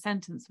in a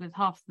sentence with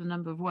half the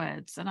number of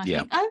words, and I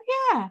think, oh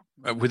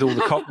yeah, with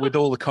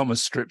all the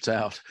commas stripped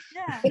out.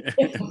 Yeah,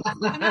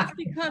 and that's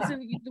because of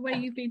the way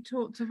you've been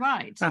taught to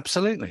write.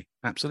 Absolutely,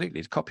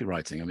 it's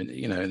copywriting. I mean,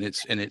 you know, and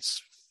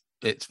it's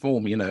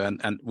form, you know,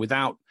 and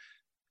without,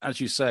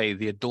 as you say,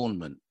 the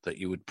adornment that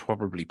you would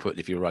probably put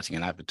if you were writing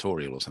an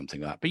advertorial or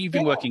something like that. But you've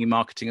been working in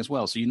marketing as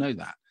well, so you know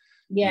that.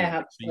 Yeah, you know,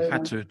 absolutely. so you've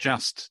had to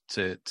adjust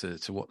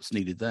to what's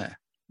needed there.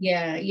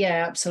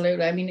 Yeah,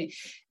 absolutely. I mean,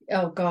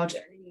 oh God,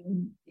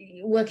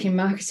 working in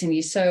marketing,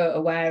 you're so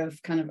aware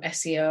of kind of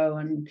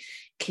SEO and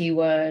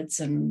keywords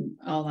and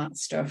all that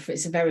stuff.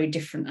 It's a very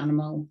different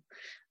animal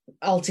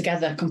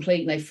altogether,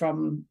 completely,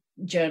 from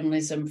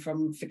journalism,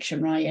 from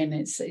fiction writing.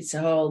 It's a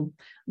whole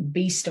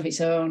beast of its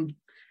own.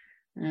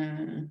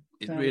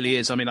 It really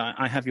is. I mean,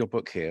 I have your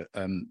book here,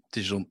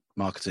 Digital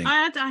Marketing.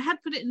 I had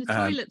put it in the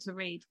toilet to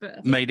read,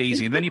 but made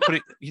easy. And then you put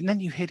it, and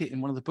then you hid it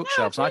in one of the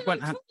bookshelves. No, I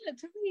went toilet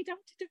to read. I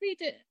wanted to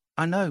read it.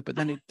 I know, but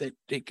then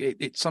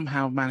it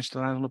somehow managed to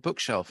land on a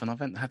bookshelf, and I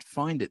had to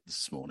find it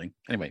this morning.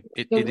 Anyway,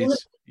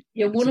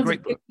 you're one of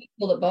the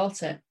people that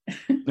bought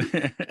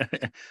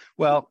it.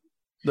 Well,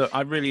 look,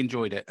 I really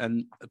enjoyed it,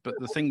 but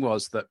the thing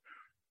was that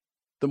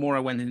the more I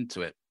went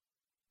into it,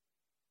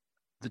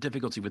 the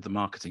difficulty with the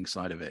marketing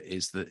side of it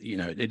is that, you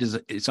know, it is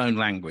its own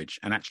language,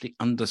 and actually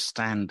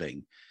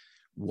understanding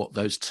what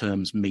those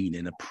terms mean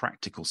in a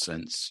practical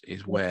sense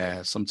is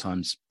where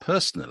sometimes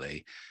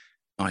personally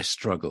I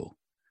struggle.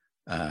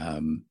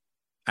 And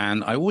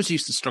I always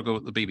used to struggle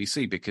with the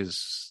BBC,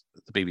 because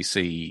the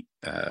BBC,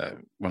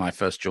 when I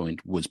first joined,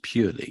 was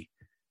purely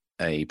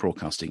a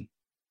broadcasting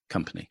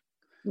company.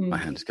 My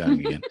hand is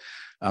going again.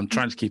 I'm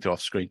trying to keep it off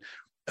screen.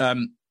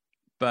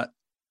 But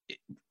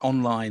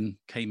online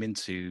came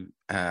into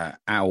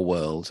our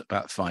world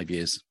about 5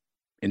 years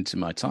into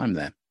my time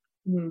there.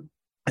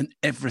 And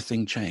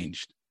everything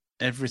changed.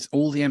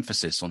 All the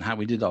emphasis on how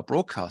we did our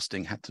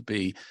broadcasting had to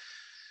be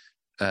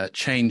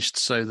changed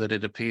so that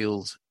it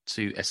appealed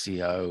to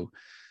SEO,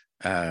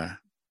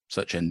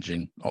 search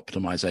engine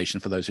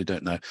optimization, for those who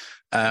don't know,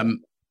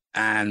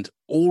 and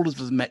all of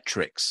the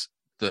metrics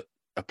that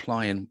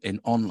apply in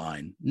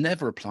online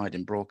never applied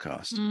in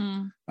broadcast.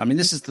 I mean,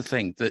 this is the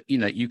thing that,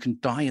 you can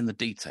die in the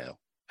detail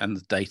and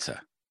the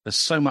data. There's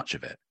so much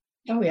of it.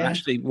 Oh, yeah. And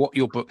actually, what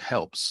your book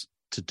helps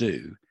to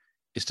do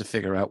is to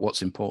figure out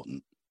what's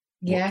important,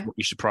 what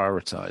you should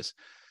prioritize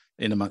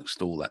in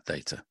amongst all that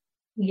data.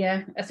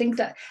 Yeah, I think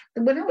that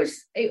when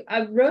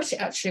I wrote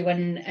it actually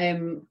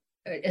when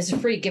as a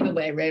free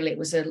giveaway, really. It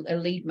was a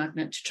lead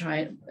magnet to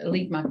try. A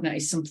lead magnet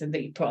is something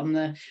that you put on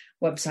the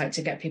website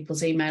to get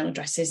people's email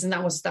addresses, and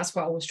that's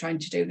what I was trying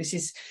to do. This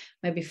is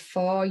maybe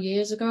 5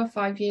 years ago,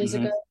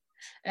 when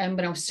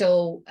I was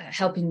still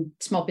helping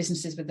small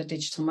businesses with their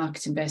digital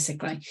marketing,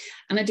 basically.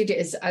 And I did it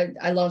as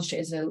I launched it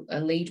as a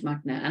lead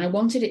magnet, and I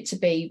wanted it to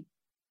be.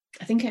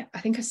 I think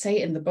I say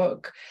it in the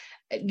book.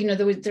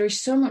 There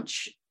is so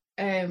much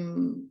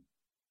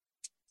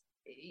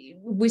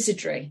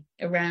wizardry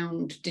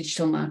around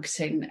digital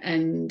marketing,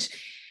 and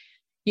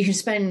you can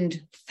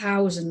spend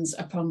thousands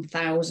upon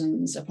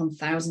thousands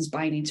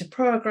buying into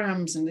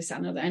programs and this, that,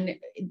 and other. And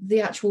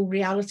the actual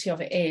reality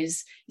of it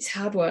is it's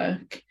hard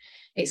work,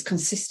 it's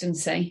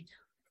consistency,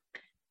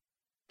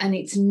 and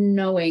it's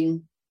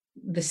knowing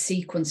the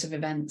sequence of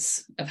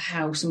events of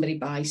how somebody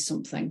buys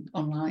something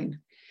online.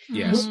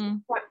 Yes.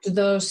 Back to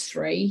those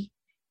three,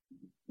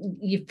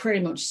 you've pretty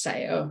much set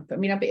it up. I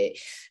mean,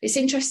 it's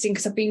interesting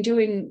because I've been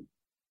doing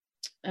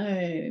for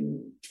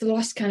the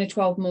last kind of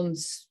 12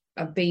 months,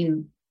 I've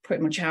been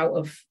pretty much out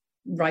of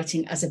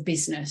writing as a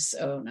business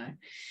owner.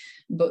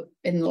 But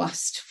in the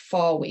last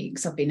 4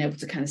 weeks, I've been able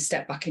to kind of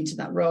step back into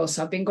that role.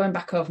 So I've been going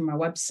back over my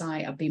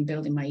website. I've been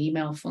building my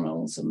email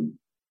funnels and,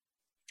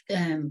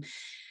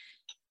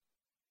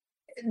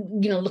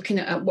 looking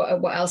at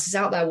what else is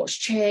out there, what's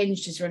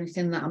changed. Is there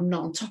anything that I'm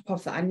not on top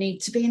of that I need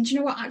to be? And do you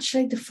know what?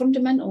 Actually, the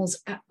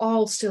fundamentals are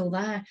all still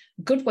there.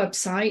 Good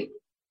website,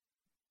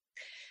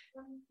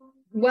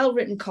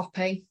 well-written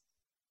copy,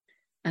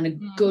 and a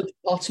good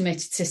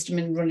automated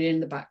system running in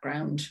the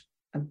background.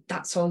 And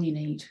that's all you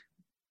need.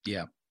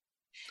 Yeah.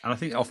 And I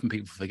think often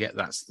people forget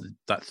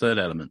that third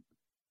element.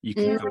 You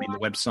can, I mean, the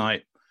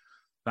website,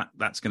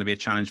 that's going to be a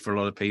challenge for a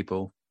lot of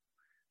people.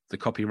 The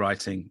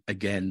copywriting,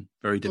 again,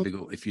 very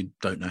difficult if you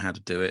don't know how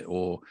to do it,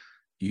 or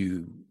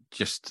you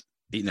just,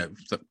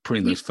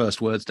 putting those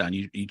first words down,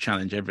 you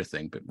challenge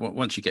everything. But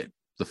once you get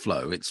the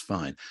flow, it's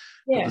fine.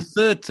 Yeah. But the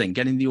third thing,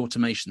 getting the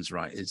automations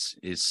right, is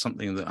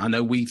something that I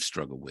know we've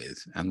struggled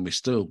with, and we're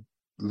still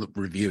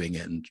reviewing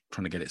it and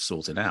trying to get it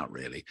sorted out,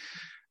 really.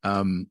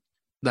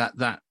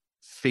 That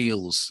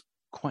feels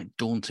quite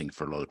daunting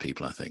for a lot of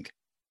people, I think.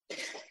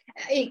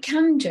 It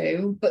can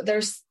do, but there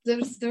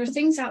are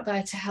things out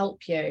there to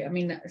help you. I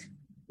mean,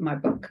 my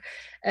book,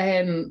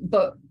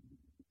 but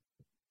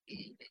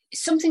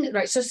something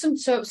right.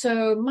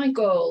 So my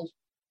goal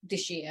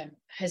this year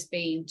has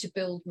been to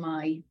build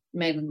my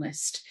mailing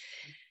list,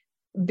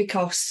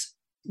 because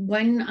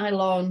when I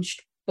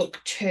launched book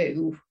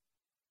 2,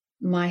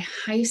 my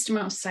highest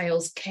amount of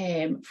sales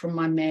came from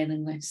my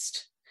mailing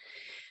list.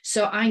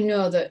 So I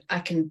know that I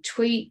can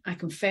tweet, I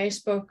can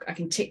Facebook, I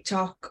can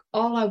TikTok,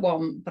 all I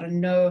want, but I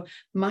know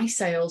my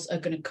sales are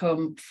going to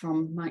come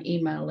from my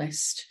email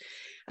list.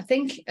 I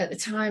think at the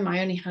time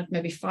I only had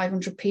maybe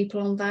 500 people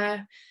on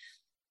there,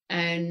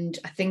 and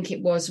I think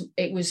it was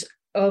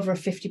over a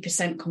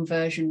 50%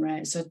 conversion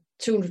rate. So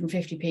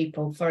 250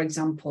 people, for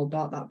example,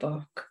 bought that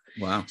book.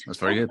 Wow, that's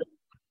very good.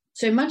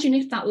 So imagine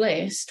if that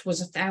list was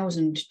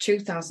 1,000,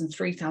 2,000,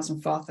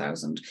 3,000,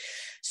 4,000.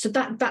 So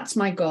that's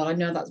my goal. I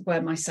know that's where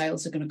my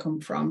sales are going to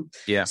come from.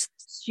 Yeah. So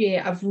this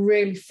year, I've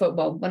really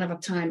when I've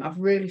had time, I've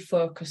really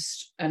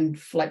focused, and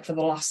like for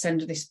the last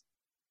end of this,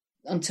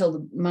 until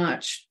the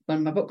March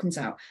when my book comes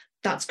out,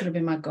 that's going to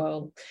be my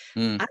goal.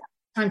 I have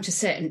time to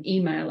sit and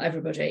email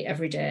everybody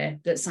every day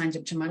that signs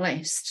up to my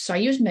list. So I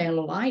use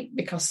MailerLite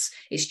because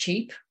it's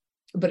cheap,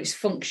 but it's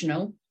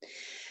functional.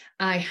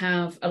 I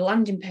have a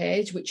landing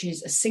page, which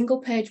is a single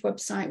page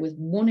website with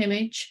one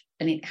image,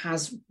 and it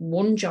has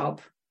one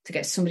job: to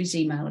get somebody's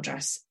email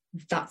address.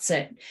 That's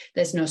it.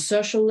 There's no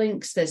social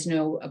links. There's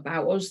no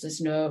about us.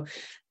 There's no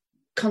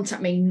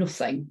contact me,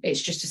 nothing.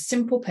 It's just a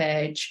simple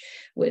page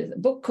with a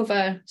book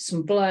cover,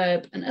 some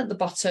blurb, and at the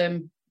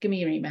bottom, give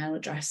me your email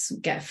address,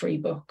 get a free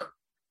book.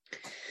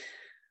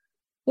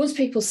 Once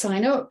people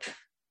sign up,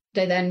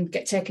 they then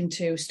get taken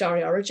to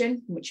Story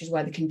Origin, which is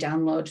where they can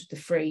download the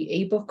free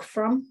ebook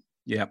from.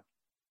 Yeah.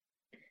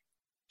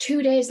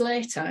 2 days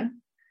later,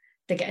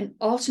 they get an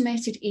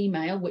automated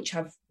email, which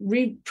I've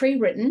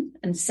pre-written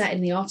and set in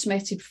the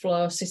automated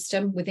flow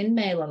system within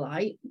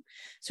MailerLite.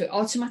 So it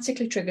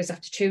automatically triggers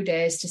after 2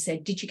 days to say,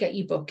 did you get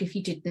your book? If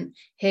you didn't,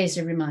 here's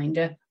a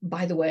reminder.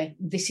 By the way,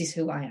 this is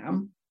who I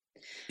am.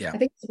 Yeah. I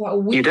think it's about a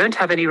week. You don't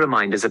have any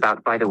reminders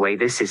about, by the way,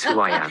 this is who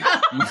I am.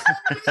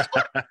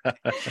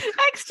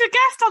 Extra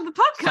guest on the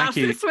podcast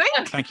this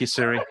week. Thank you,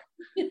 Siri.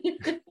 I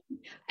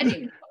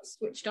didn't know it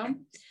switched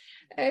on.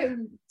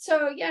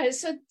 So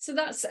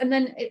that's, and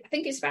then I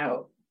think it's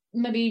about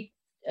maybe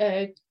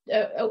a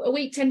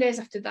week, 10 days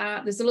after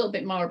that, there's a little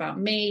bit more about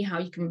me, how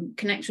you can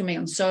connect with me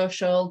on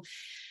social.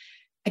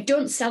 I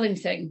don't sell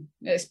anything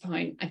at this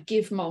point. I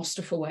give more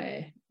stuff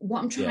away.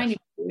 what I'm trying to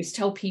do is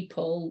tell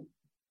people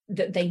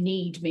that they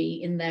need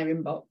me in their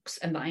inbox,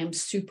 and that I am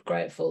super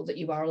grateful that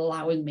you are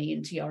allowing me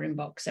into your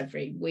inbox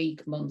every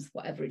week, month,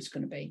 whatever it's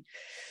going to be.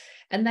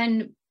 And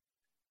then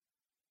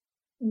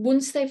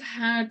once they've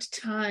had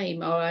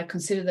time, or I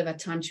consider they've had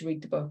time to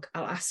read the book,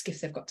 I'll ask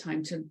if they've got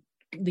time to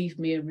leave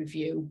me a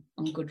review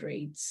on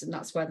Goodreads. And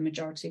that's where the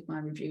majority of my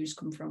reviews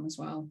come from as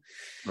well.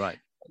 Right.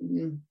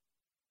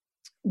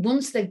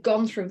 Once they've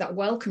gone through that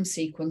welcome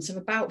sequence of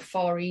about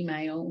 4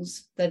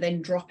 emails, they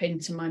then drop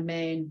into my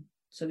main.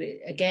 So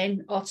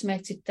again,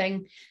 automated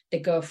thing. They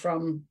go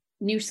from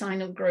new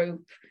sign-up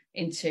group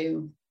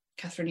into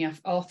Catherine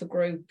Yaffe author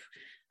group,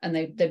 and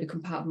they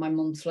become part of my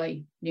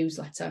monthly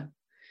newsletter.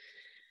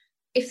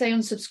 If they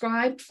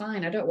unsubscribe,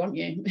 fine, I don't want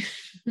you.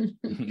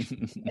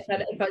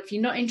 If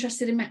you're not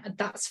interested in me,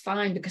 that's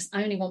fine, because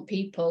I only want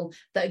people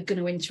that are going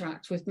to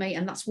interact with me.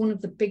 And that's one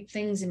of the big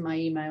things in my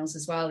emails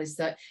as well, is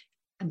that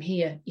I'm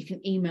here. You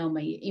can email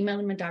me.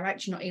 Emailing me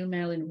direct, you're not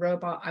emailing a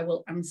robot. I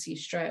will answer you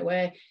straight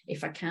away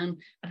if I can.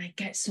 And I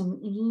get some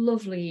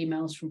lovely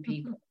emails from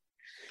people.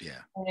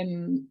 Yeah.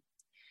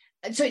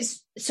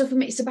 So for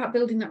me, it's about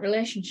building that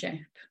relationship.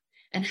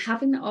 And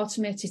having that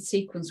automated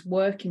sequence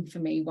working for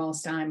me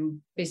whilst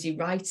I'm busy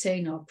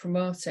writing or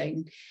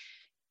promoting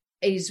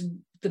is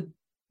the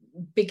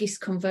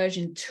biggest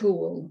conversion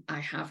tool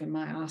I have in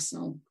my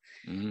arsenal.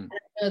 And I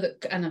know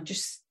that, and I've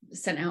just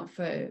sent out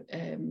for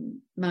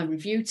my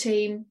review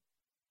team,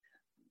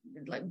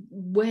 like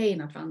way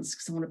in advance,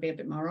 because I want to be a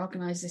bit more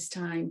organised this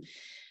time.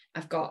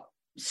 I've got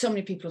so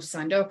many people have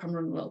signed up. I'm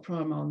running a little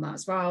promo on that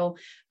as well.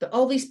 But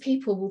all these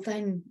people will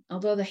then,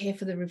 although they're here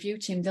for the review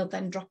team, they'll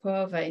then drop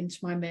over into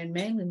my main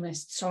mailing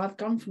list. So I've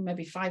gone from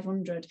maybe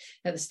 500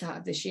 at the start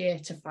of this year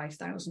to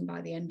 5,000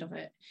 by the end of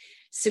it,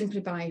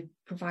 simply by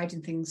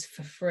providing things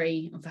for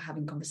free and for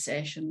having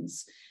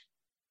conversations.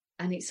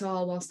 And it's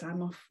all whilst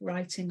I'm off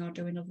writing or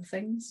doing other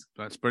things.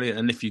 That's brilliant.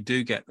 And if you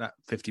do get that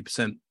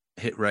 50%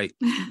 hit rate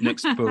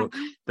next book,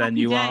 then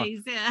you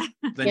days,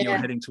 you're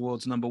heading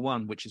towards number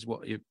 1, which is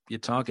what your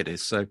target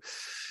is. So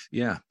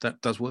yeah, that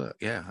does work.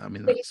 Yeah, I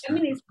mean, it's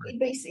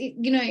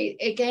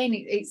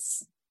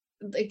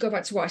go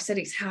back to what I said.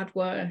 It's hard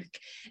work,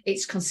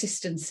 it's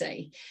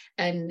consistency,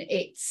 and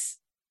it's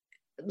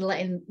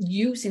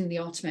using the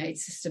automated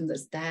system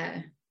that's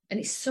there. And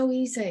it's so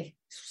easy.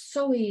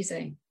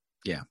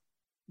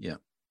 Yeah,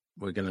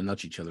 we're going to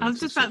nudge each other. I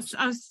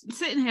was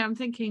sitting here, I'm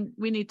thinking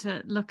we need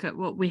to look at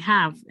what we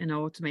have in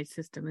our automated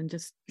system and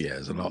just... Yeah,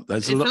 there's a lot.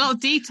 There's a lot of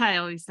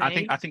detail, you see.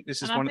 I think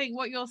this is I think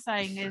what you're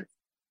saying is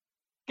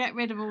get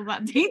rid of all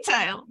that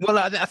detail. Well,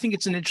 I think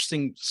it's an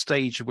interesting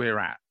stage we're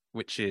at,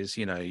 which is,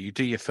 you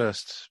do your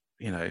first,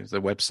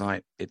 the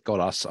website, it got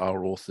us,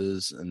 our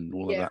authors and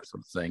all of that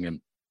sort of thing.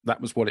 And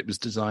that was what it was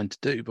designed to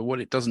do. But what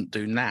it doesn't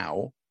do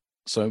now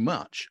so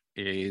much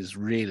is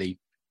really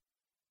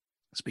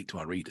speak to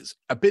our readers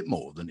a bit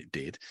more than it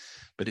did,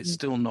 but it's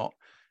still not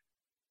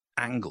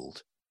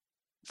angled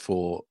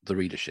for the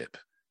readership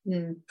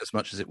as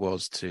much as it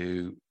was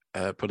to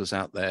put us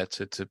out there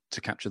to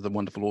capture the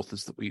wonderful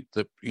authors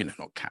that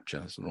not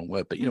capture, that's the wrong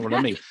word, but you know what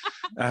I mean.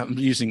 I'm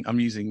using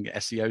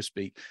SEO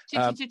speak.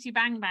 Chitty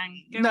bang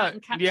bang. Go out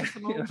and capture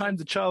some authors. I'm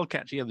the child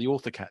catcher, the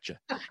author catcher.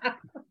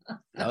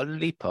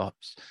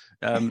 Lollipops.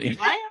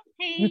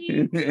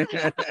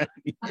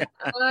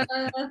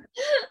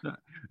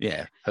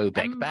 Yeah,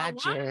 Hobeck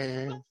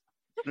badges.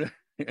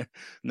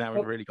 Now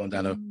we've really gone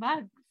down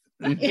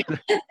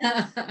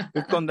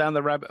we've gone down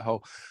the rabbit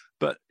hole.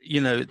 But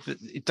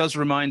it does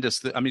remind us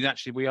that, I mean,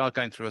 actually we are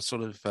going through a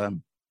sort of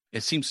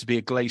it seems to be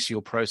a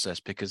glacial process,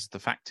 because the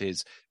fact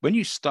is when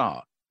you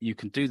start you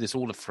can do this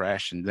all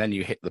afresh and then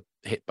you hit the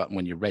hit button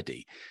when you're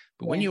ready.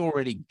 But when you're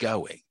already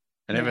going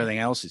and everything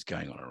else is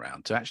going on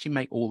around, to actually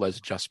make all those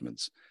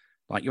adjustments,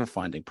 like you're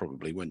finding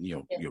probably when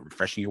you're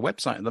refreshing your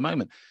website at the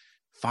moment,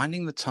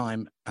 finding the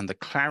time and the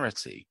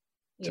clarity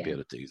to be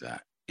able to do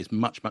that is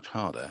much, much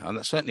harder. And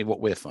that's certainly what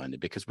we're finding,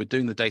 because we're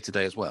doing the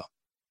day-to-day as well.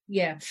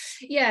 Yeah,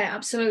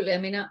 absolutely. I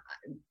mean,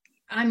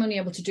 I'm only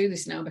able to do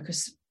this now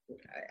because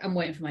I'm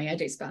waiting for my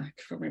edits back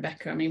from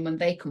Rebecca. I mean, when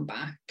they come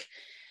back,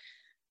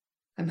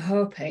 I'm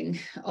hoping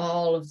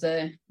all of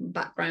the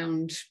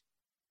background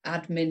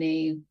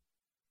admin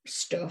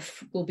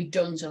stuff will be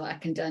done so that I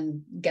can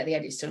then get the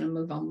edits done and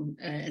move on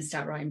and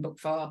start writing book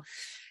 4.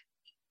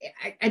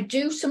 I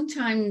do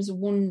sometimes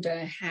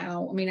wonder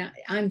how, I mean,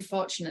 I'm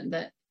fortunate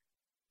that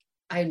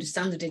I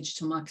understand the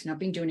digital marketing. I've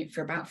been doing it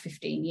for about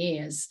 15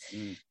 years.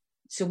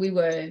 So we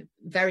were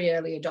very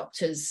early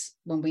adopters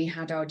when we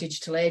had our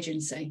digital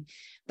agency.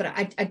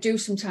 But I do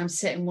sometimes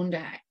sit and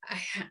wonder,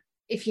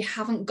 if you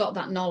haven't got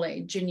that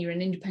knowledge and you're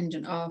an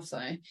independent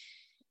author,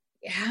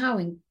 how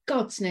in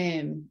God's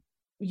name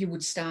you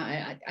would start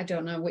it, I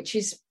don't know, which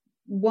is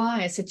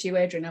why I said to you,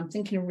 Adrian, I'm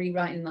thinking of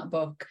rewriting that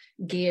book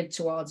geared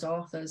towards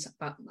authors,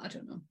 but I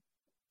don't know.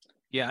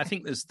 Yeah, I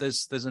think there's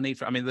a need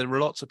for, I mean, there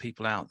are lots of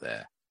people out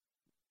there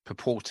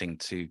purporting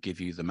to give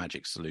you the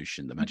magic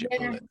solution, the magic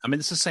bullet. I mean,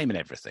 it's the same in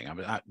everything. I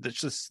mean,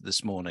 just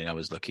this morning I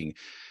was looking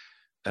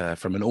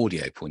from an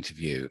audio point of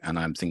view, and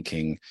I'm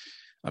thinking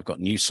I've got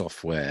new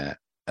software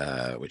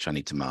which I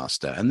need to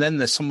master. And then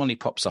there's someone who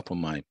pops up on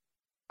my,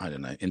 I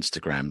don't know,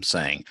 Instagram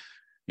saying,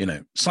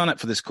 sign up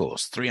for this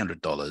course,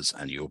 $300,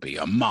 and you'll be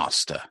a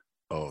master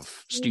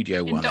of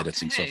Studio One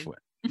editing software.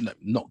 No,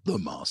 not the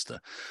master.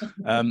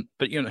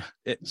 But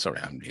sorry,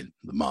 I'm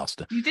the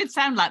master. You did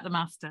sound like the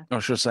master. Or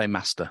should I say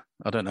master?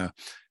 I don't know.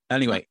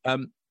 Anyway,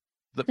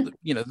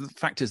 the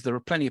fact is there are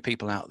plenty of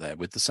people out there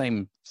with the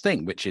same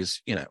thing, which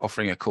is,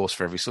 offering a course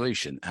for every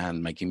solution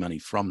and making money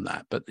from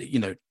that. But,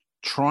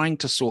 trying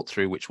to sort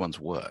through which ones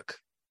work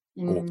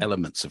or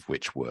elements of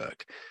which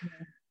work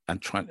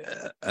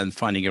and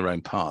finding your own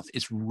path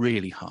is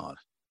really hard.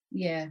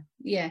 Yeah,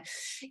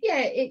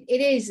 it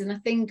is. And I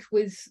think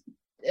with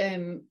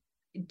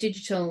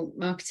digital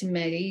marketing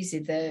made easy,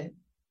 the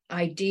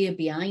idea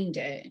behind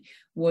it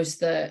was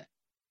that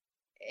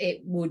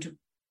it would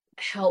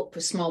help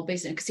a small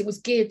business, because it was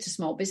geared to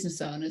small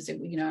business owners.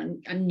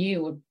 I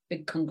knew a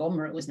big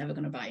conglomerate was never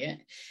going to buy it.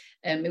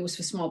 It was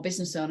for small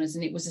business owners,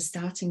 and it was a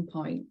starting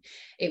point.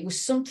 It was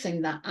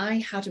something that I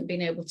hadn't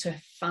been able to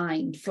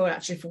find for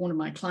one of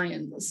my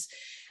clients,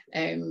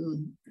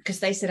 because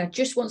they said, I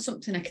just want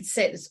something I could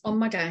say that's on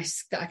my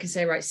desk that I can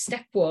say, right,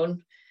 step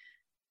one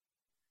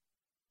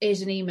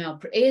is an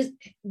email.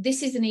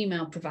 This is an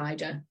email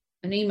provider.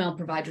 An email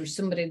provider is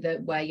somebody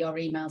where your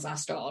emails are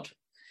stored.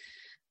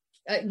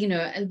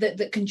 And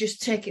that can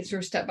just take it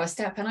through step by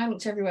step. And I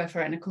looked everywhere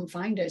for it and I couldn't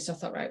find it. So I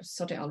thought, right,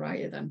 sod it, I'll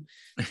write it then.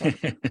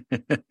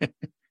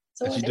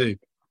 So you do.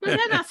 Well,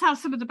 then that's how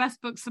some of the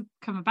best books have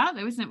come about,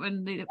 though, isn't it?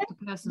 When the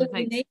person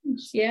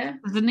thinks,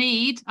 there's a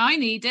need, I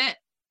need it,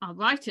 I'll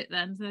write it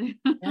then. So.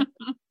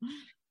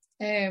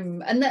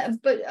 Yeah.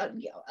 But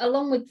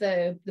along with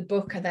the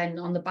book, and then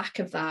on the back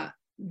of that,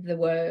 there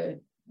were,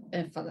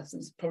 in fact,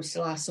 that's probably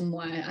still are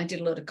somewhere, I did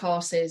a load of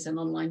courses and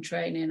online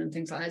training and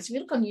things like that. So if you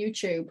look on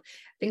YouTube, I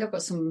think I've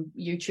got some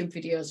YouTube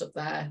videos up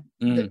there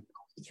that go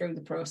through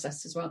the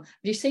process as well. Have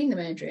you seen them,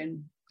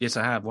 Adrian? Yes,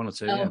 I have, one or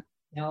two. Oh,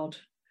 God.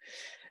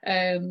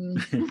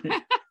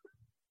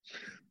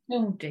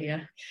 Oh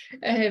dear.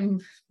 I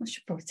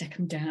should probably take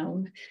them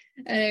down.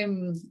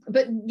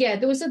 But yeah,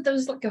 there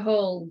was like a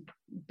whole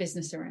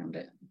business around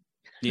it.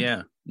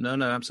 Yeah,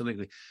 no,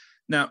 absolutely.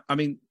 Now, I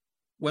mean,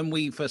 when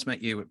we first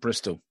met you at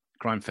Bristol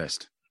Crime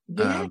Fest,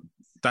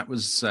 that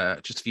was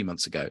just a few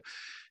months ago.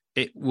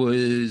 It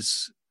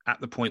was at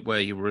the point where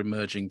you were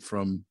emerging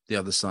from the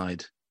other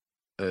side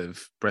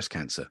of breast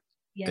cancer,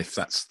 if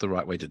that's the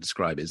right way to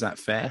describe it. Is that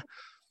fair?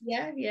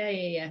 Yeah,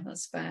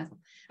 that's fair.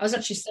 I was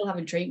actually still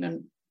having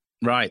treatment.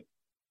 Right.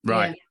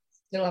 Yeah,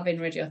 still having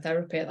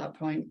radiotherapy at that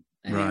point.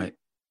 Right.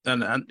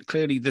 And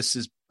clearly this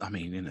is,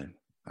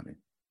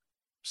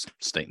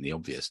 stating the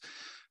obvious,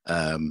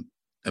 a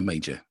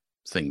major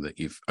thing that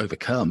you've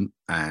overcome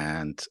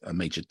and a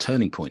major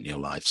turning point in your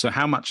life. So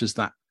how much has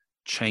that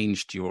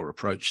changed your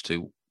approach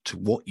to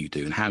what you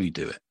do and how you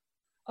do it?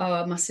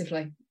 Oh,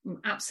 massively.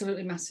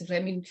 Absolutely massively.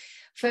 I mean,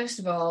 first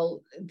of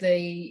all,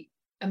 the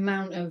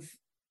amount of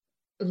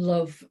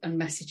love and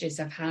messages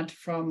I've had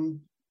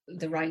from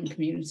the writing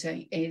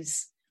community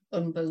is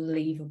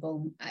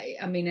unbelievable.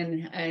 I mean,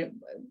 and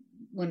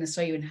when I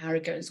saw you in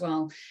Harrogate as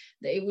well,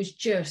 it was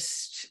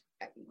just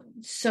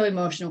so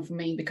emotional for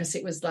me, because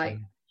it was like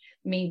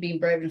me being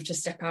brave enough to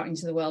step out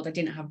into the world. I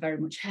didn't have very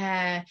much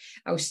hair.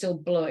 I was still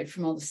bloated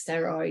from all the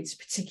steroids,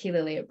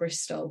 particularly at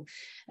Bristol.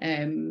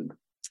 And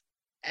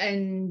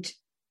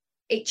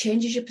it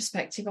changes your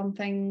perspective on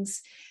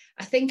things.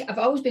 I think I've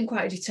always been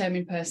quite a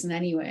determined person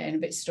anyway, and a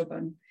bit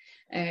stubborn.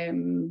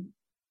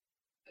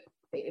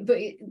 But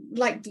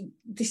like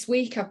this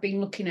week, I've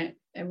been looking at,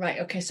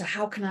 right, okay, so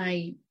how can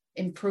I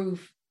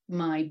improve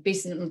my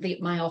business,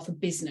 my author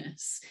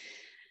business?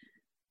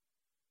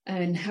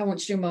 And I want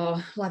to do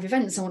more live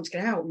events. I want to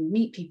get out and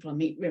meet people and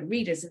meet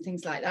readers and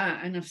things like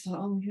that. And I've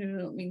thought,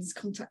 that means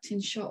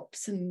contacting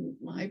shops and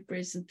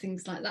libraries and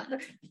things like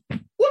that.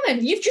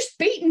 Woman, you've just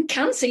beaten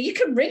cancer. You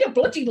can ring a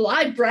bloody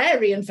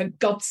librarian, for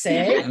God's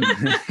sake.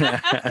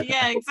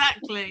 Yeah,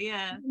 exactly.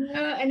 Yeah.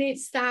 And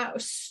it's that,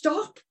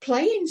 stop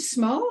playing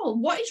small.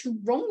 What is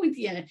wrong with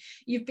you?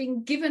 You've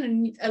been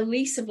given a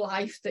lease of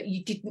life that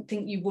you didn't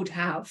think you would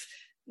have.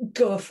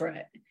 Go for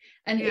it.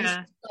 And it's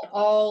like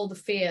all the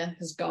fear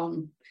has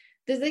gone.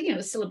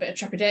 There's still a bit of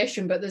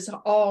trepidation, but there's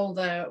all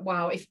the,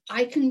 wow, if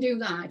I can do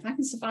that, if I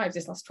can survive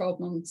this last 12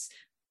 months,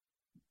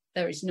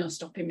 there is no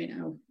stopping me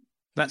now.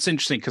 That's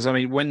interesting, because I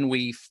mean, when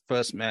we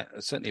first met,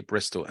 certainly at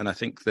Bristol, and I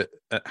think that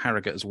at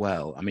Harrogate as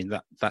well, I mean,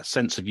 that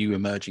sense of you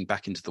emerging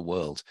back into the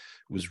world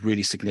was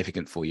really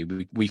significant for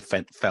you. We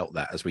felt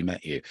that as we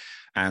met you.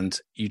 And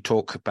you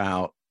talk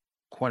about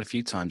quite a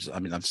few times, I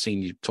mean, I've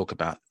seen you talk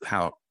about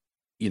how,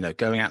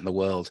 going out in the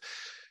world,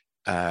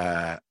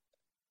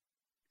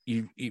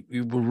 you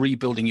were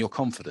rebuilding your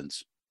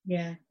confidence.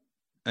 Yeah.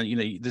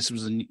 And, this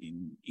was, the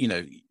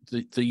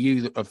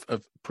you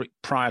of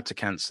prior to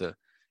cancer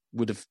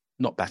would have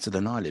not battered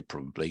an eyelid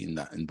probably in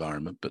that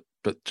environment,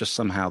 but just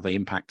somehow the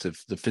impact of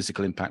the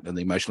physical impact and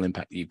the emotional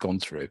impact that you've gone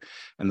through,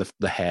 and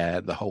the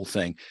hair, the whole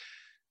thing,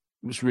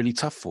 was really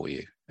tough for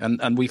you.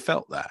 And we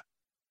felt that.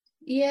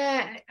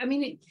 Yeah. I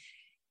mean,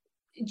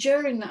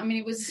 during that, I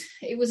mean,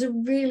 it was a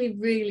really,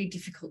 really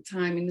difficult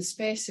time. In the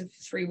space of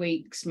 3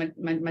 weeks,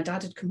 my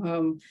dad had come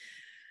home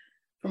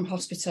from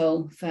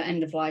hospital for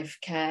end of life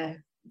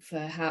care for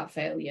heart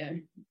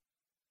failure.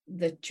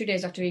 The 2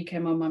 days after he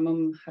came home, my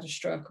mum had a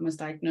stroke and was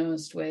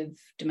diagnosed with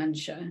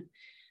dementia.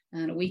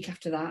 And a week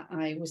after that,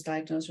 I was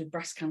diagnosed with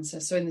breast cancer.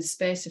 So in the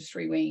space of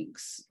 3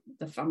 weeks,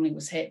 the family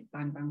was hit,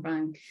 bang, bang,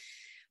 bang.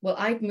 Well,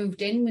 I'd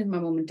moved in with my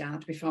mum and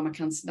dad before my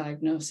cancer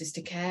diagnosis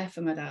to care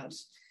for my dad.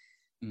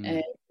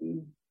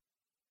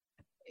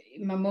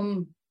 My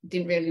mum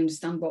didn't really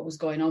understand what was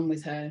going on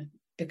with her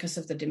because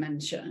of the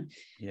dementia.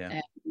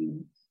 Yeah.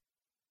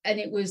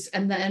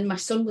 And then my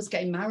son was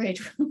getting married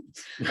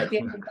at the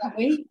end of that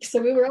week. So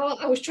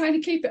I was trying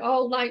to keep it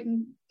all light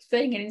and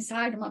thing, and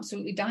inside I'm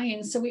absolutely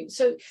dying. So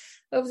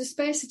over the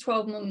space of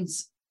 12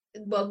 months,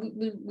 well,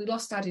 we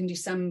lost Dad in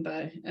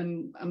December,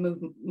 and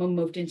Mum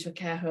moved into a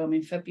care home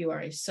in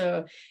February.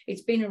 So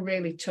it's been a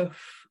really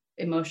tough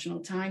emotional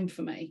time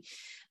for me,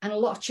 and a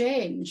lot of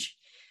change.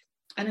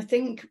 And I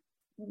think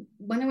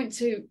when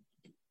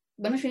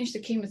I finished the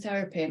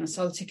chemotherapy and I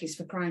saw the tickets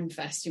for Crime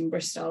Fest in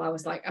Bristol, I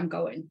was like, I'm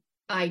going.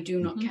 I do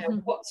not care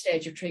what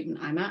stage of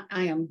treatment I'm at.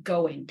 I am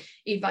going.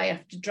 If I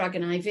have to drag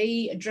an IV,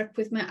 a drip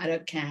with me, I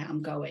don't care.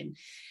 I'm going.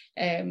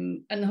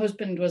 And the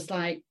husband was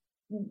like,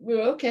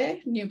 we're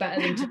okay. Knew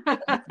better than to.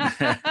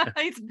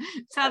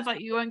 Sounds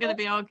like you weren't going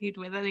to be argued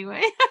with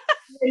anyway.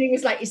 And he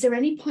was like, is there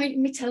any point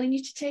in me telling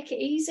you to take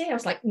it easy? I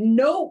was like,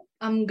 no,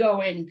 I'm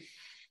going.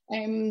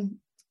 And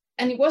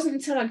it wasn't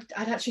until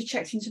I'd actually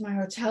checked into my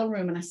hotel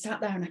room and I sat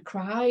there and I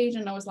cried,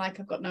 and I was like,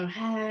 I've got no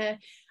hair.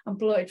 I'm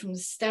bloated from the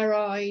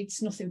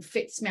steroids. Nothing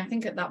fits me. I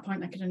think at that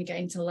point I could only get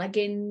into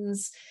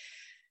leggings.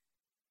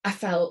 I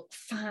felt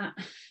fat,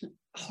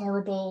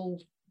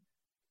 horrible.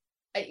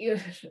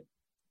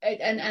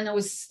 And I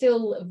was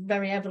still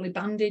very heavily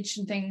bandaged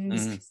and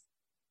things.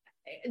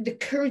 The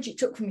courage it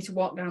took for me to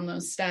walk down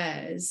those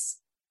stairs.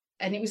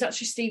 And it was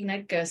actually Stephen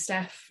Edgar,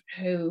 Steph,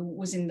 who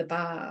was in the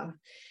bar.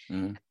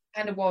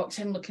 Kind of walked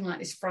in looking like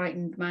this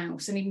frightened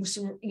mouse, and he was,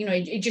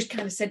 he just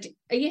kind of said,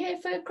 are you here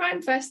for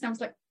Crime Fest? And I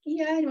was like,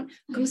 yeah. He went,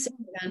 come sit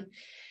down.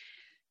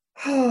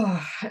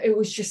 Oh, it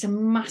was just a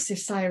massive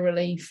sigh of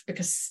relief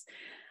because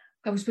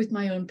I was with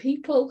my own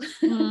people.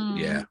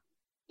 Yeah.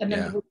 And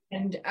then the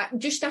weekend,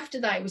 just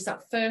after that, it was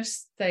that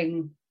first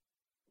thing,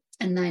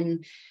 and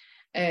then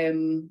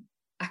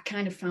I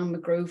kind of found my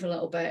groove a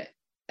little bit,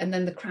 and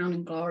then the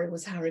crowning glory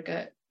was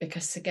Harrogate.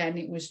 Because again,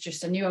 it was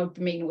just, I knew I would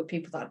be meeting with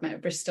people that I'd met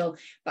at Bristol,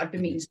 but I'd be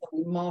meeting so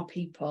many more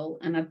people,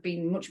 and I'd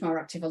been much more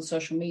active on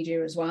social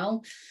media as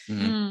well.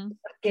 That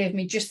gave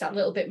me just that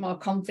little bit more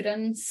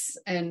confidence.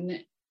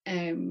 And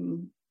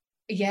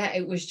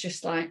it was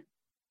just like,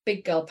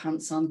 big girl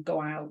pants on, go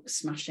out,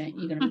 smash it.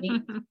 You're going to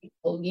meet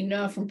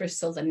people, from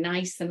Bristol, they're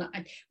nice. And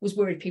I was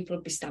worried people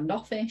would be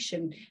standoffish,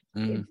 and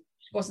it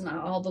wasn't at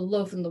all. The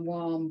love and the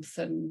warmth.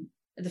 And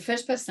the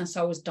first person I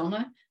saw was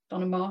Donna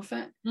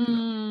Morfitt.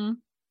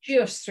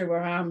 Just threw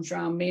her arms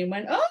around me and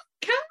went, oh,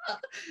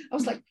 Cat. I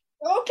was like,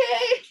 okay.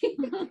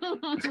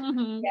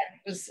 It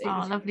was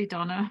lovely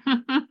Donna.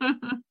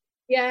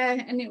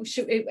 And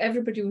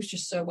everybody was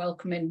just so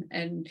welcoming,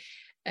 and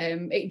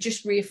it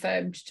just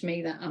reaffirmed to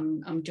me that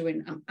I'm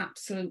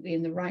absolutely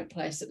in the right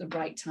place at the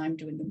right time,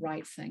 doing the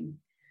right thing.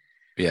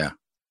 Yeah,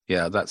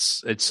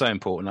 it's so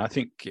important. I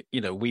think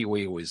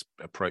we always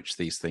approach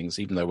these things,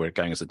 even though we're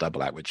going as a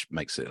double act, which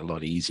makes it a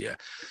lot easier.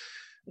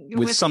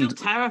 We're still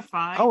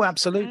terrified. Oh,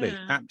 absolutely,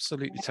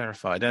 absolutely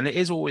terrified. And it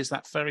is always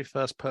that very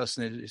first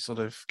person who sort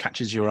of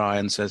catches your eye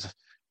and says,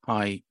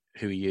 "Hi,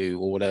 who are you?"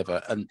 or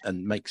whatever, and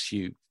makes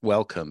you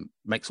welcome.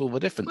 Makes all the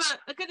difference. Well,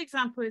 a good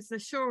example is the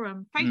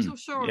showroom, fatal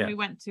showroom we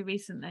went to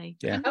recently.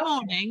 Yeah. In the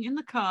morning, in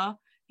the car,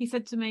 he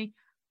said to me,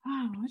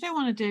 "Oh, I don't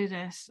want to do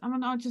this. we're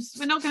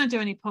not going to do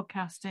any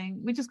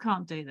podcasting. We just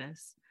can't do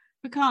this.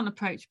 We can't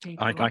approach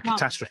people." I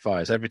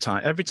catastrophize every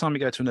time. Every time we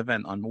go to an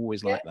event, I'm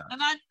always like that. And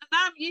now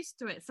I'm used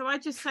to it. So I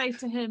just say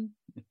to him,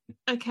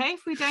 okay,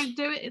 if we don't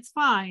do it, it's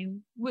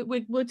fine.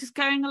 We're just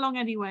going along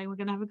anyway. We're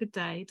going to have a good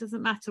day. It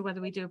doesn't matter whether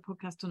we do a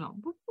podcast or not.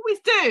 We always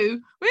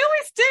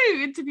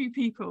do interview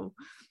people.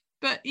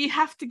 But you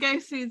have to go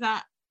through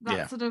that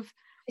sort of...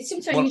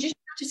 Sometimes you just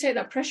have to take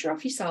that pressure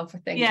off yourself, I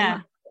think.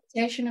 Yeah.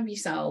 Expectation of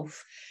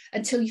yourself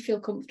until you feel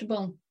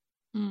comfortable.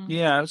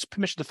 Yeah, it was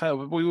permission to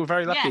fail. We were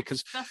very lucky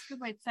because that's a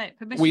good way to say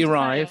it. We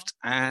arrived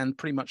and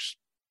pretty much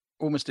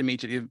almost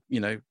immediately,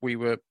 we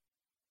were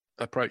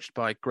approached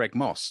by Greg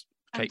Moss,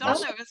 Kate Donna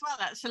Moss, as well,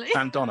 actually,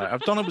 and Donna.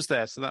 Donna was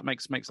there, so that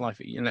makes life,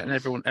 and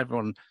everyone,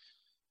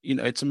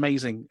 it's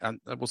amazing. And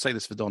I will say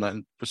this for Donna,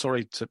 and we're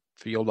sorry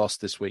for your loss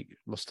this week.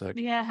 Lost her,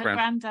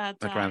 granddad,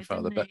 her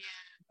grandfather, but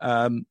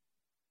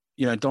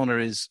Donna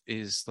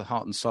is the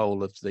heart and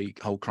soul of the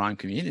whole crime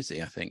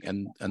community, I think,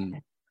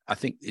 and I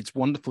think it's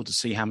wonderful to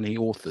see how many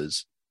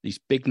authors, these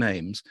big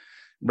names,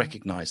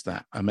 recognise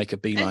that and make a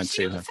beeline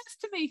to her. Says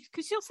to me,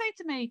 because she'll say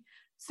to me,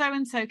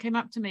 so-and-so came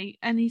up to me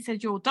and he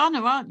said, "You're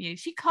Donna, aren't you?"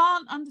 She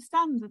can't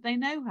understand that they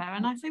know her.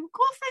 And I say, "Of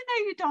course they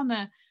know you,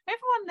 Donna.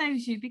 Everyone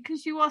knows you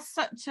because you are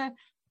such a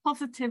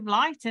positive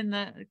light in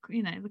the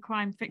the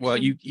crime fiction. Well,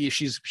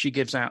 she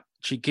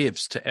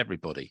gives to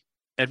everybody.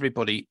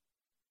 Everybody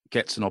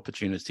gets an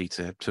opportunity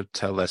to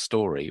tell their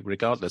story,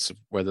 regardless of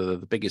whether they're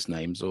the biggest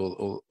names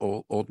or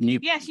new.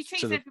 Yeah, she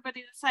treats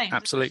everybody the same.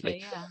 Absolutely.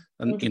 Yeah.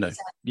 And 100%.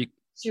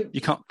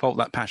 You can't fault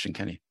that passion,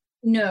 can you?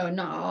 No,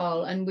 not at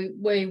all. And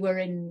we were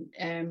in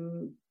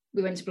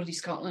we went to bloody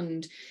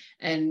Scotland,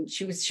 and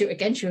she was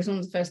one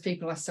of the first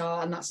people I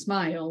saw, and that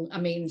smile,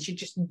 I mean, she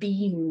just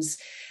beams.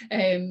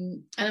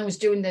 And I was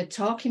doing the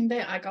talking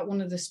bit. I got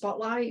one of the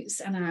spotlights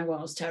and I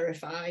was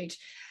terrified.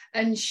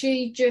 And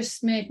she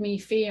just made me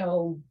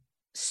feel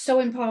so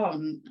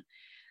important,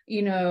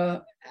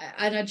 and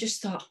I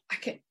just thought,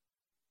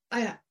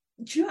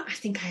 do you know what? I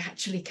think I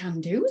actually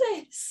can do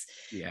this.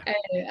 Yeah.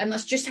 And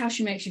that's just how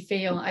she makes you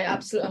feel. I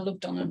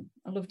loved Donna.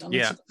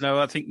 Yeah. No,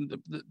 I think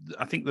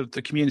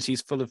the community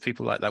is full of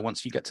people like that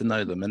once you get to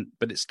know them,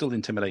 but it's still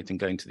intimidating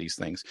going to these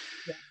things.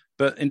 Yeah.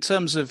 But in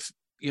terms of,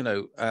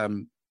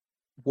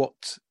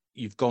 what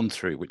you've gone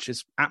through, which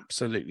is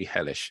absolutely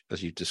hellish,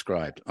 as you've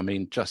described. I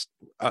mean, just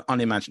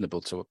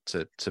unimaginable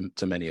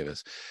to many of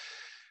us.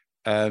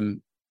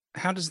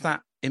 How does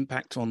that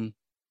impact on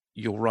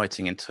your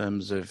writing in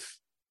terms of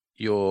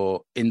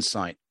your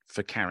insight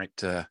for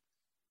character?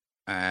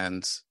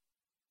 And,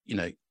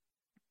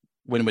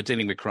 when we're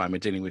dealing with crime, we're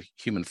dealing with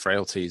human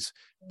frailties,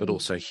 but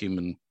also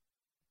human,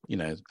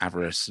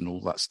 avarice and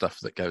all that stuff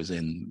that goes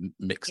in,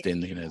 mixed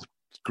in,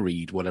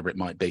 greed, whatever it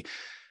might be.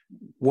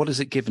 What has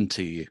it given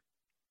to you?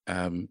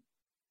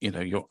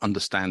 Your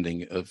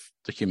understanding of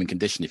the human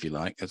condition, if you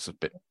like. It's a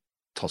bit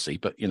tossy,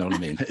 but you know what I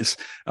mean.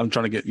 I'm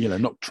trying to get,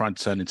 not trying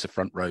to turn into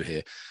front row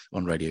here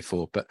on Radio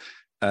 4, but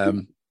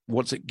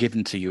what's it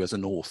given to you as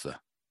an author?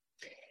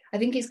 I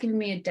think it's given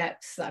me a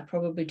depth that I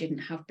probably didn't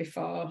have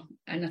before.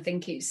 And I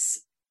think it's,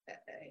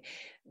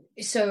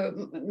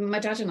 so my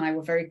dad and I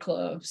were very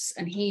close,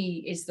 and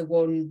he is the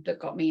one that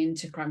got me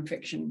into crime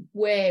fiction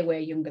way,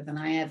 way younger than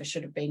I ever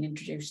should have been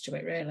introduced to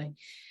it, really,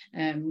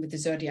 with the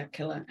Zodiac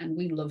Killer. And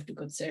we loved a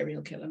good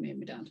serial killer, me and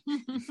my dad.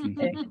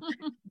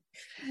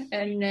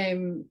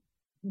 And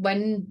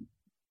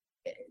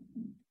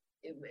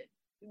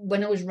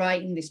when I was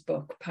writing this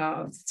book,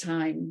 part of the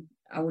time,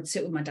 I would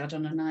sit with my dad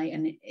on a night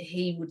and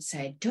he would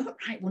say, don't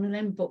write one of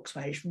them books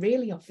where it's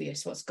really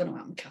obvious what's going to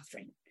happen,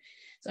 Catherine.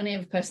 It's only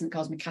every person that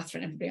calls me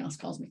Catherine, everybody else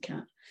calls me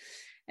Cat.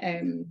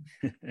 And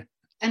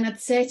I'd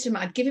say to him,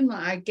 I gave him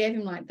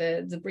like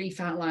the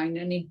brief outline,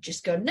 and he'd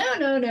just go,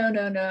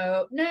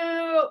 no,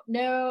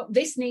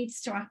 this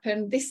needs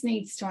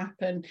to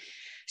happen.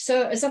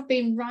 So as I've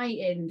been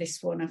writing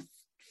this one, I've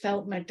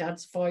felt my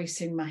dad's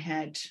voice in my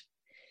head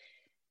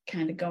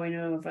kind of going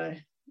over,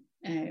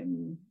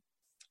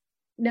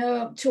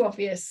 no, too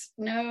obvious,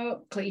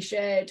 no,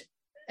 cliched.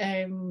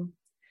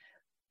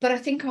 But I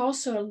think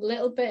also a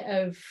little bit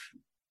of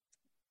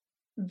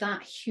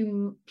that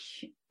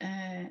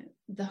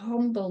the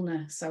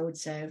humbleness, I would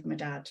say, of my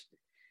dad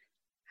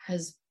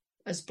has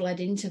bled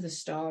into the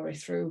story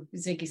through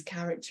Ziggy's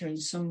character in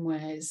some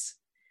ways.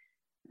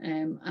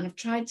 And I've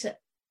tried to,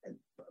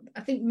 I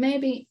think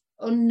maybe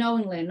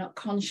unknowingly, not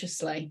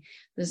consciously,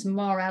 there's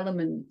more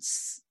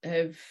elements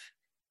of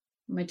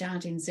my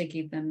dad in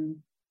Ziggy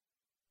than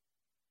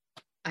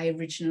I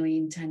originally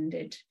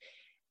intended,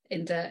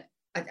 in that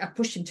I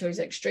pushed him to his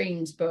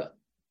extremes, but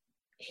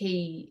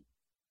he's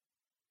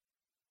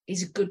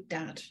a good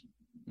dad.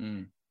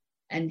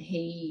 And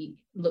he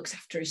looks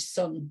after his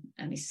son,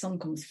 and his son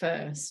comes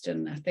first.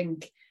 And I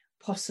think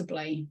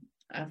possibly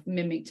I've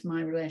mimicked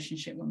my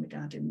relationship with my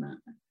dad in that.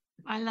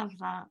 I love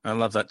that. I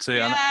love that too.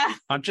 Yeah.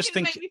 I'm just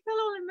thinking, make me feel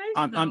all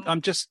emotional.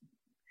 I'm just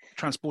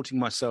transporting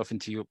myself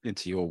into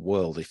your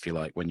world, if you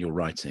like, when you're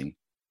writing.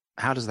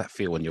 How does that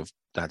feel when your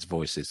dad's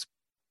voice is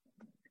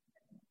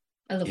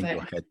I love in it.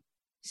 your head?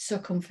 So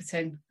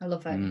comforting. I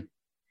love it.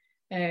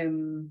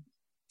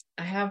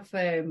 I have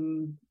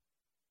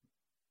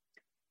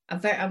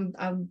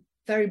I'm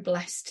very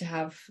blessed to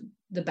have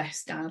the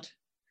best dad.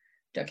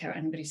 Don't care what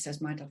anybody says,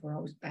 my dad were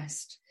always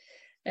best.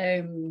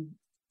 And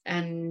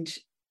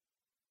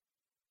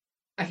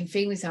I can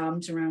feel his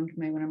arms around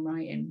me when I'm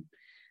writing.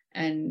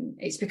 And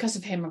it's because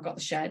of him I've got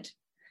the shed,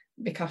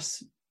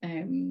 because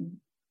there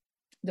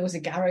was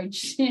a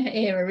garage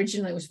here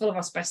originally. It was full of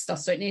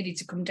asbestos, so it needed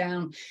to come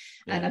down.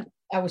 Yeah. And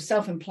I was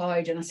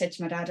self-employed, and I said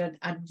to my dad,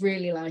 I'd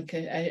really like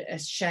a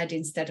shed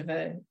instead of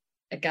a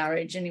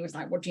garage. And he was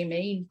like, what do you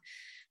mean?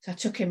 So I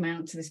took him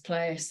out to this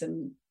place,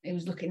 and he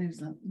was looking, and he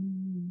was like,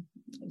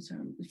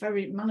 It was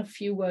very, man of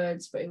few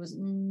words, but it was,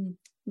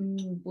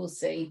 we'll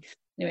see.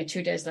 Anyway,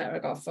 2 days later, I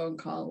got a phone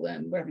call,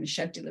 we're having a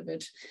shed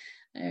delivered.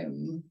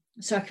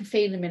 So I can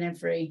feel him in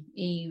every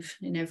eave,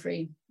 in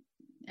every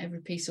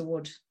piece of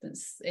wood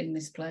that's in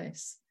this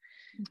place.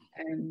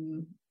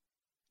 And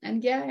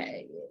yeah,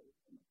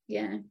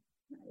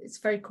 it's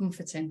very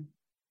comforting.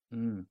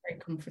 Very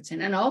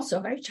comforting, and also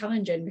very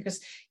challenging, because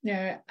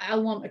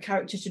I'll want a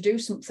character to do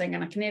something,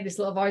 and I can hear this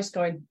little voice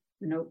going,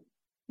 no.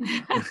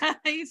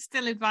 He's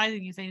still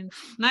advising you, saying,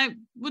 no,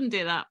 wouldn't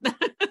do that.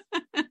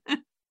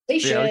 They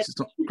Yeah, at should. least it's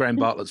not Graham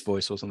Bartlett's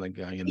voice or something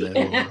going in there.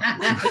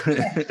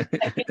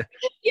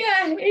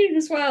 Yeah, it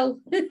as well.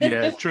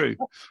 Yeah, true.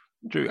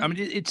 I mean,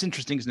 it's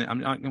interesting, isn't it? I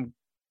mean, I'm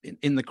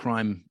in the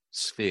crime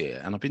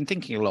sphere, and I've been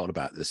thinking a lot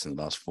about this in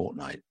the last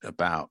fortnight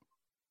about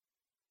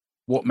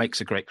what makes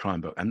a great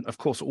crime book. And of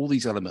course, all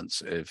these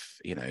elements of,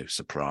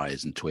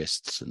 surprise and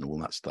twists and all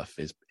that stuff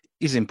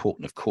is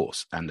important, of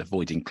course, and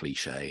avoiding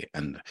cliche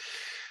and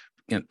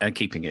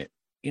keeping it,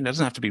 it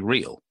doesn't have to be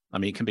real. I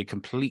mean, it can be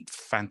complete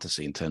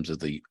fantasy in terms of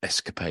the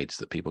escapades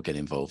that people get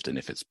involved in,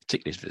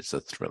 particularly if it's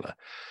a thriller.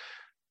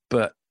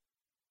 But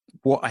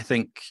what I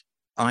think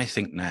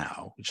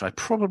now, which I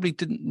probably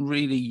didn't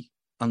really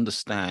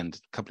understand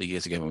a couple of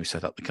years ago when we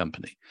set up the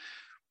company,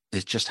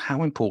 is just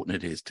how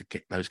important it is to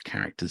get those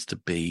characters to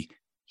be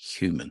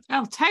human.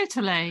 Oh,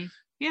 totally.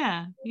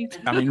 Yeah.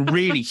 I mean,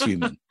 really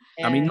human.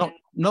 Yeah. I mean,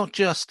 not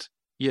just,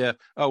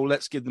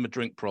 let's give them a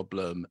drink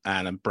problem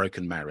and a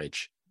broken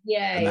marriage.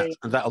 Yeah.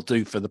 And that'll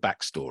do for the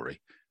backstory.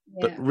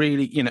 Yeah. But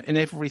really, in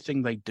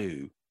everything they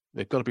do,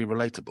 they've got to be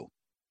relatable.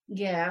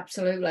 Yeah,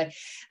 absolutely.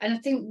 And I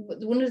think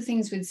one of the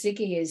things with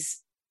Ziggy is,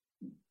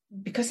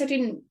 because I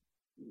didn't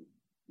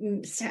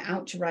set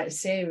out to write a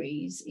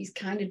series, he's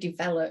kind of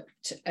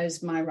developed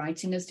as my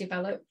writing has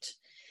developed.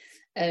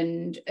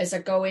 And as I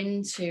go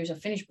into, so I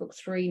finished book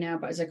 3 now,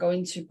 but as I go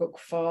into book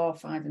 4,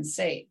 5, and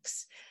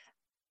 6,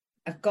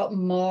 I've got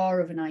more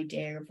of an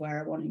idea of where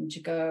I want him to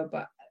go.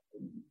 But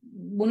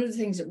one of the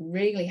things that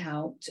really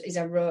helped is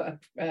I wrote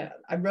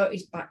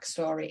his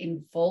backstory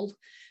in full.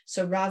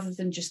 So rather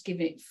than just give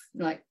it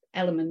like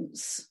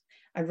elements,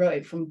 I wrote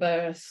it from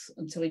birth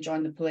until he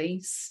joined the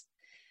police.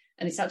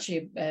 And it's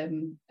actually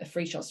a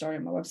free short story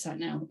on my website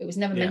now. It was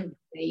never meant to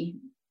be,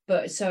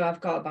 but so I've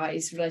got about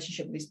his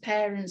relationship with his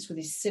parents, with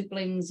his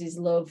siblings, his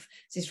love.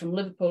 He's from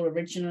Liverpool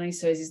originally,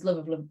 so his love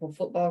of Liverpool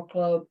Football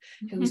Club,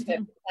 who his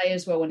favorite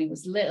players were when he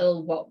was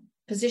little, what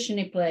position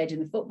he played in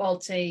the football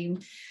team,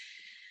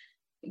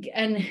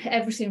 and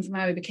everything from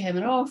how he became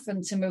an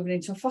orphan to moving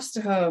into a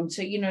foster home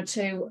to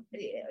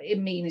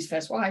him meeting his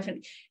first wife.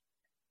 And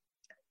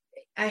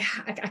I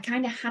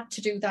kind of had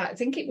to do that. I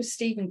think it was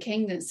Stephen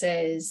King that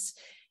says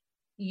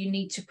you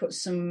need to put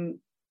some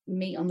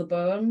meat on the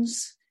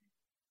bones.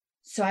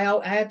 So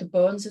I had the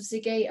bones of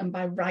Ziggy, and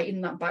by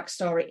writing that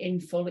backstory in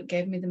full, it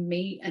gave me the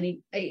meat. And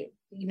he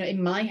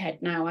in my head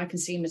now, I can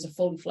see him as a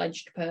fully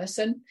fledged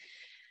person,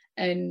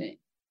 and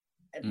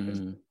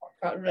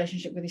about a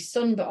relationship with his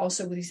son, but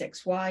also with his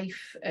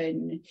ex-wife.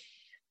 And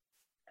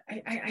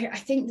I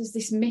think there's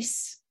this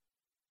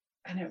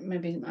I don't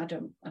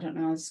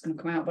know how this is going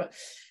to come out, but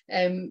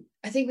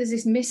I think there's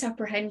this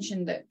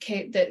misapprehension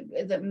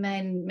that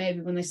men,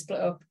 maybe when they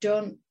split up,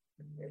 don't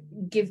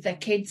give their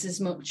kids as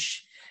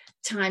much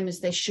time as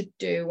they should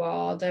do,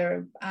 or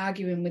they're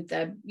arguing with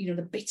they're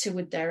bitter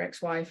with their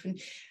ex-wife. And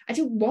I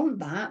don't want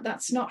that.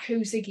 That's not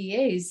who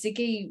Ziggy is.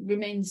 Ziggy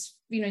remains,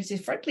 he's a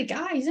friendly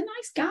guy. He's a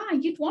nice guy.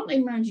 You'd want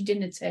him around your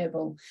dinner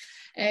table.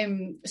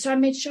 So I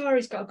made sure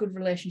he's got a good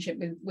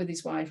relationship with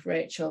his wife,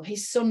 Rachel.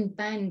 His son,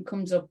 Ben,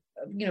 comes up,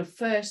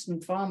 first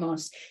and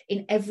foremost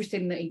in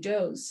everything that he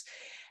does.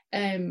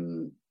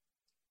 And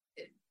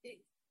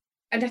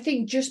I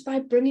think just by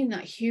bringing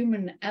that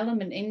human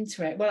element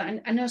into it, well,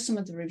 I know some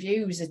of the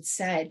reviews had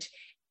said,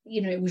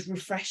 it was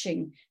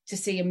refreshing to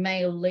see a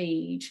male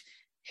lead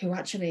who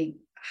actually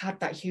had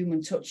that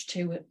human touch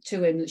to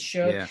him that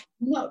showed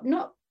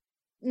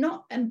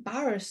not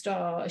embarrassed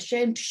or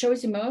ashamed to show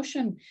his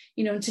emotion,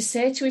 and to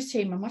say to his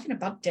team, I'm having a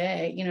bad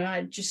day,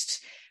 I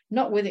just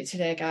not with it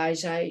today,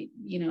 guys. I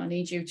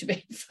need you to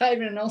be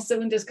firing on all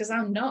cylinders because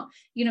I'm not,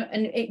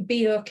 and it'd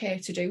be okay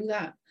to do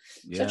that.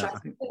 Yeah, so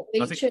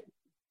I think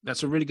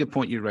that's a really good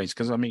point you raised,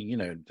 because I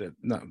mean,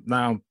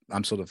 now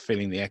I'm sort of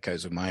feeling the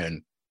echoes of my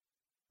own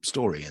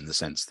story, in the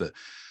sense that,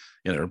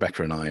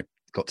 Rebecca and I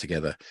got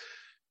together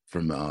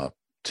from our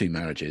 2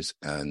 marriages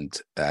and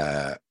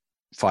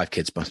 5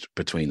 kids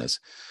between us.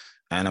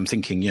 And I'm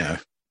thinking,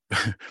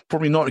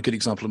 probably not a good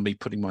example of me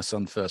putting my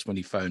son first when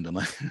he phoned and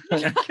I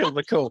killed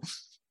the call.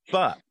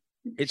 But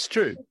it's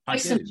true. I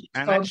do.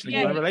 And actually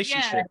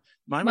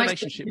my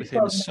relationship with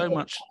him is so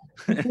much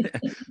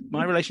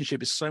my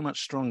relationship is so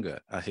much stronger,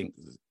 I think,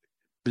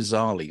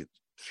 bizarrely,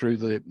 through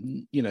the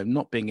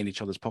not being in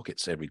each other's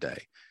pockets every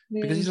day,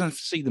 because he doesn't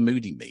see the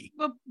moody me.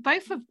 Well,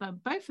 both of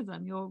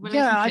them, your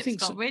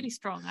relationship's got really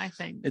strong. I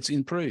think it's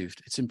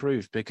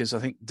improved because I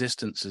think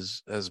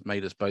distance has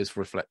made us both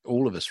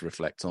all of us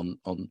reflect on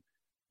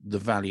the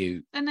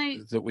value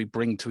that we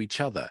bring to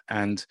each other.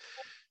 And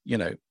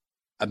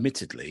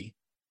admittedly,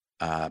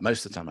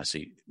 most of the time I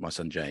see my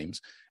son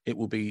James, it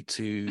will be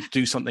to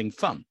do something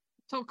fun.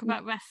 Talk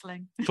about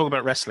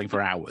wrestling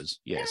for hours.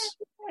 Yes.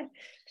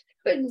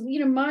 But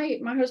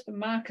my husband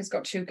Mark has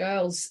got 2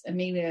 girls,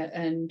 Amelia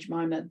and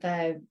Jemima.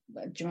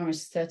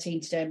 Jemima's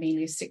 13 today,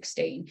 Amelia's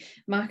 16.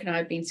 Mark and I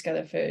have been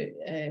together for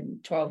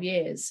 12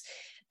 years,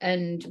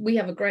 and we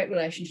have a great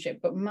relationship.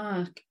 But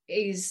Mark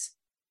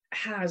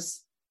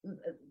has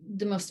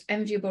the most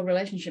enviable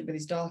relationship with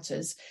his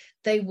daughters.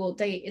 They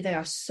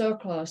are so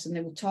close, and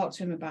they will talk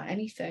to him about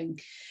anything.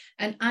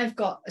 And I've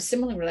got a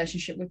similar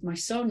relationship with my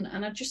son,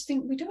 and I just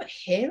think we don't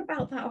hear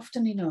about that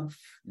often enough.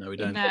 No, we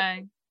don't.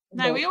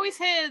 No, we always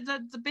hear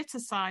the bitter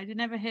side. You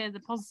never hear the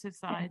positive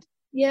side.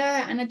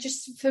 Yeah, and I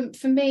just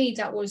for me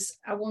that was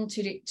I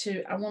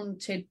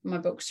wanted my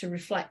books to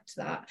reflect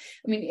that.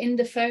 I mean, in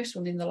the first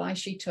one, in The Lie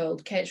She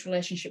Told, Kate's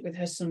relationship with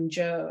her son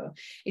Joe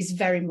is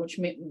very much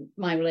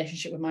my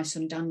relationship with my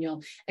son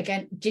Daniel.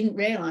 Again, didn't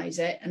realise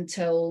it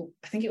until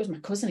I think it was my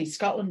cousin in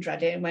Scotland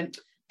read it and went,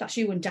 "That's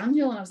you and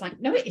Daniel," and I was like,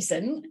 "No, it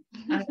isn't."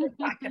 And I went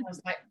back and I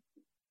was like,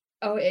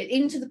 oh,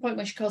 into the point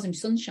where she calls him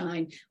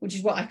Sunshine, which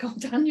is what I call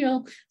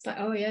Daniel. It's like,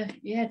 oh yeah,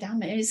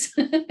 damn it is.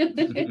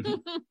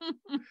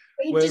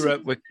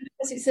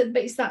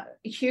 It's that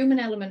human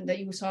element that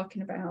you were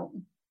talking about.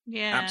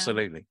 Yeah,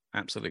 absolutely.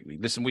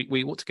 Listen,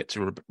 we ought to get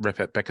to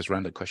Rebecca's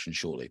random question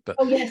shortly, but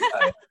yes,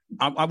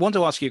 I want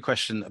to ask you a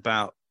question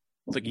about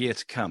the year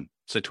to come.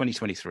 So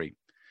 2023.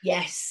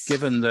 Yes.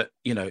 Given that,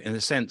 in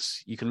a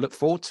sense, you can look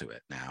forward to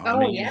it now.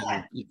 Oh,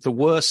 yeah. The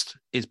worst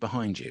is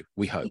behind you,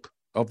 we hope.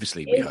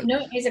 Obviously, we hope. No,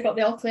 it is. I got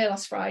the all clear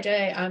last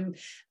Friday.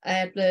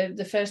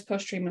 The first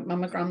post-treatment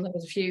mammogram, there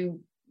was a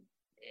few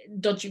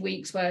dodgy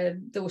weeks where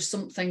there was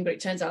something, but it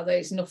turns out that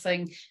it's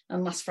nothing.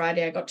 And last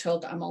Friday, I got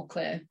told that I'm all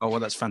clear. Oh, well,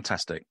 that's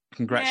fantastic.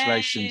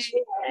 Congratulations.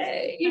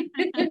 Yay.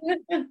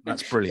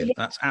 That's brilliant.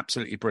 That's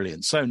absolutely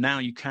brilliant. So now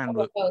you can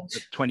look at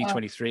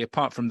 2023,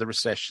 apart from the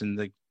recession,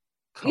 the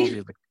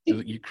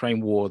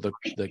Ukraine war, the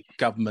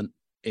government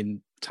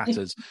in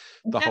tatters,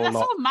 whole lot. That's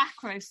all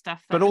macro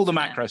stuff. But all the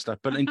macro stuff.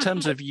 But in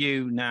terms of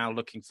you now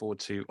looking forward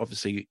to,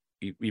 obviously,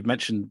 you've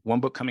mentioned one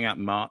book coming out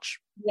in March,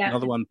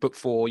 another one, book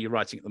 4, you're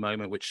writing at the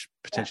moment, which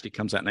potentially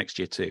comes out next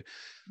year too.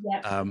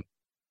 Yeah.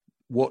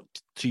 What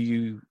do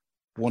you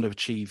want to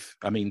achieve?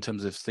 I mean, in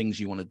terms of things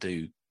you want to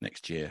do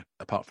next year,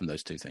 apart from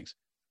those two things?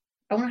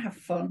 I want to have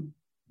fun.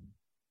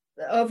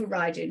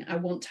 Overriding, I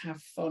want to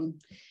have fun,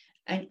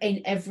 and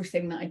in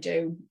everything that I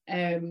do.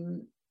 I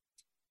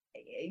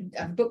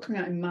have a book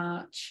coming out in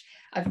March.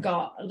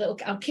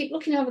 I'll keep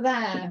looking over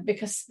there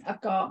because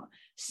I've got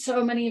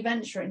so many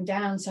events written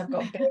down. So I've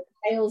got Big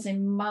Tales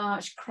in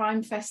March,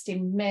 Crime Fest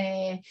in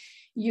May,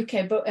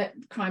 UK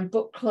Crime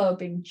Book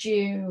Club in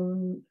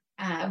June.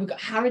 We've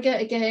got Harrogate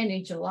again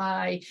in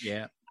July.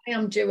 Yeah. I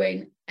am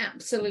doing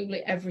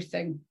absolutely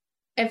everything.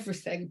 So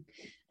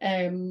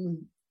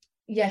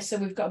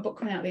we've got a book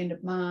coming out at the end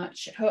of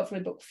March,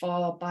 hopefully book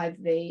 4 by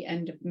the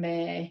end of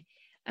May,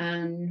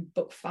 and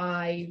book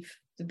 5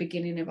 the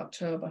beginning of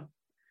October.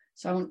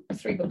 So I want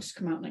 3 books to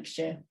come out next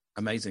year.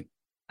 Amazing.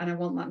 And I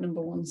want that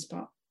number 1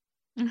 spot.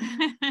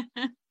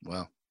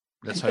 Well,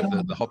 let's hope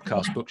that the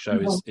Hobcast book show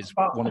is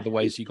one of the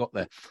ways you got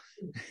there.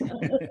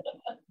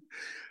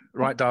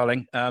 Right,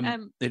 darling.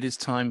 It is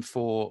time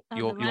for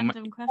your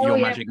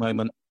magic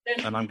moment,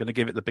 and I'm going to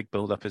give it the big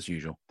build-up as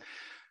usual.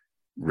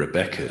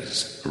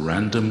 Rebecca's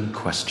random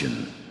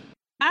question.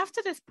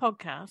 After this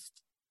podcast,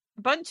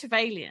 a bunch of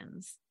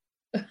aliens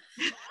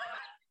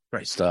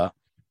Great start.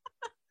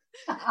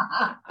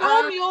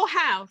 storm your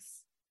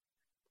house,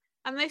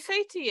 and they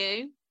say to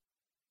you,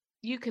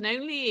 you can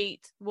only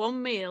eat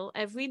 1 meal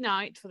every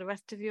night for the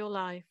rest of your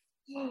life.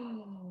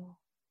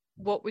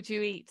 What would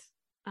you eat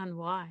and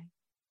why?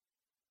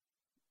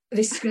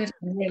 This is going to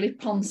be really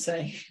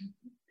poncy.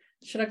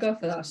 Should I go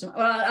for that?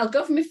 Well, I'll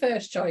go for my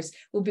first choice.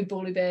 Will be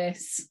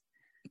bouillabaisse.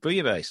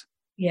 Bouillabaisse.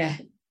 Yeah.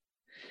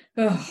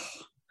 Oh.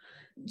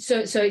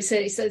 So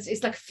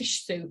it's like a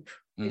fish soup.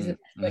 Is the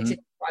best way to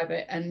describe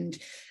it. And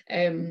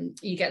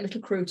you get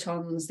little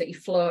croutons that you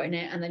float in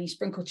it, and then you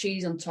sprinkle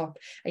cheese on top,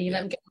 and you let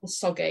them get all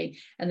soggy,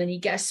 and then you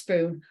get a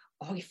spoon,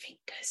 all your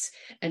fingers,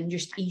 and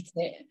just eat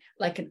it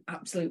like an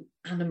absolute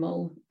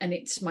animal. And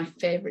it's my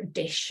favourite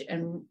dish.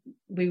 And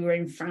we were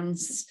in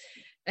France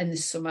in the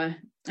summer,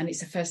 and it's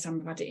the first time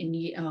I've had it in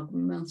years. Oh,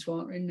 my mouth's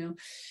watering now.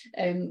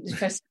 The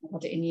first time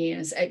I've had it in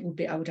years. I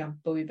would have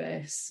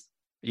bouillabaisse.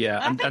 Yeah,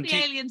 I think the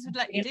aliens would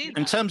let you do that.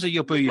 In terms of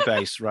your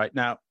bouillabaisse, right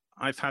now,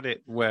 I've had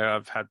it where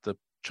I've had the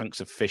chunks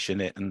of fish in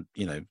it, and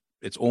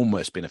it's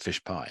almost been a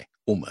fish pie,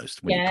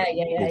 almost. When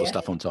you put all the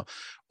stuff on top.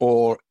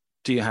 Or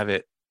do you have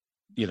it,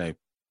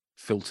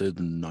 filtered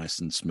and nice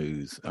and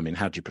smooth? I mean,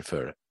 how do you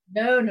prefer it?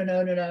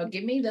 No.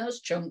 Give me those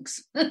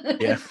chunks.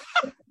 Yeah.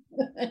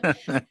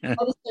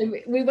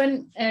 Honestly, we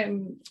went.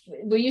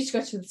 We used to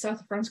go to the south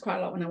of France quite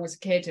a lot when I was a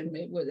kid, and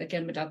it was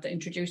again my dad that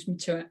introduced me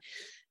to it.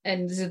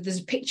 And there's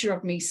a picture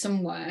of me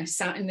somewhere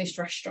sat in this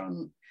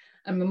restaurant,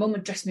 and my mum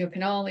had dressed me up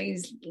in all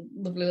these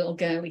lovely little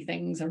girly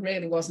things. I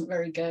really wasn't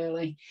very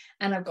girly.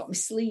 And I've got my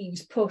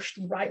sleeves pushed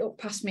right up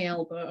past my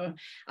elbow.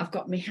 I've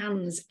got my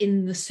hands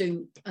in the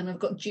soup, and I've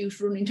got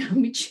juice running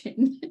down my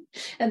chin.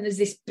 And there's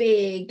this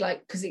big,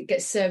 because it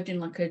gets served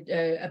in like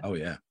a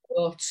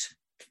boat,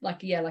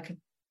 like a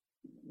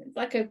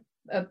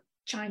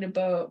China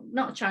boat,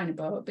 not a China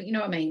boat, but you know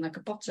what I mean, like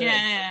a pottery.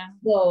 Yeah.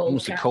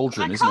 Almost a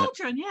cauldron, isn't it?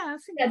 Cauldron, yeah.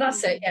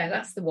 That's it. Yeah,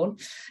 that's the one.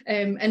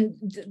 And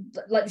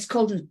like this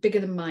cauldron's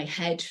bigger than my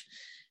head,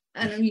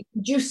 and you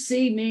can just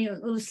see me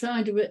on the other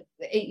side of it.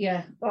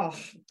 Yeah. Oh.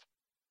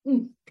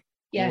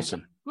 Yeah.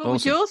 Awesome. What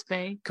would yours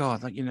be?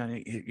 God,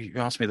 you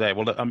asked me there.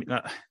 Well, I mean,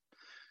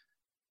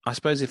 I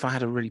suppose if I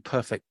had a really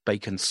perfect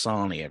bacon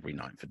sarnie every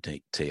night for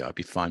tea, I'd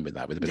be fine with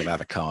that, with a bit of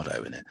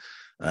avocado in it.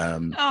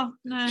 Oh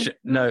no,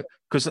 no,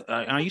 because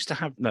I used to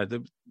have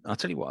I'll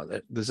tell you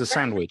what. There's a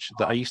sandwich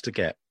that I used to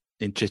get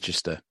in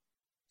Chichester,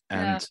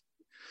 and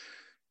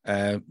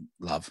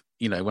love.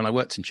 When I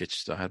worked in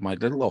Chichester, I had my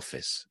little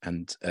office,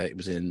 and it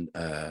was in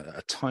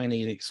a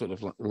tiny sort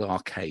of little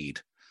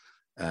arcade,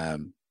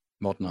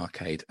 modern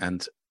arcade,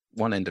 and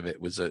one end of it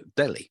was a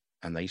deli,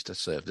 and they used to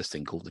serve this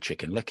thing called the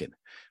chicken licking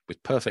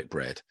with perfect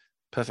bread,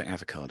 perfect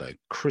avocado,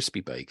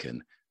 crispy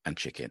bacon, and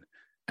chicken,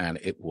 and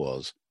it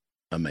was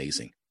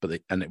amazing. But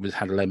it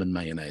had lemon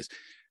mayonnaise,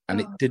 and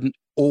it didn't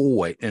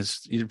always, as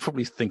you'd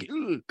probably think,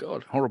 oh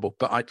God, horrible.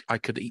 But I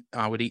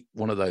would eat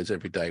one of those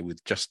every day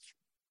with just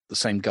the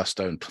same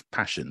gusto and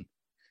passion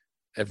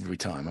every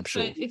time, I'm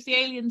sure. So if the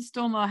aliens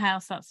storm our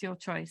house, that's your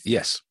choice.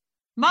 Yes.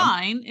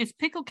 Mine is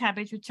pickled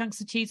cabbage with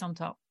chunks of cheese on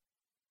top.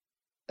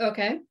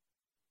 Okay.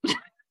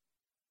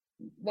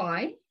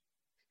 Why?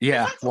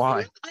 Yeah, why? I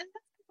love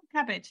pickled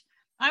cabbage.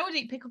 I would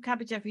eat pickled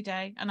cabbage every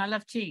day, and I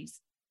love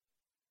cheese.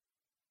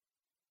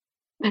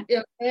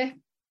 Okay.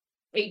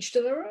 Each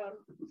to their own.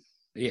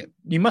 Yeah,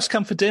 you must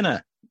come for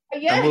dinner.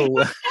 Yeah. I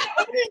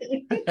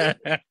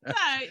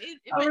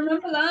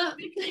remember that.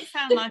 It makes it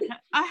sound like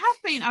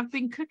I've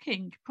been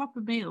cooking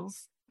proper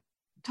meals.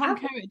 Tom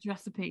Kerridge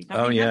recipes.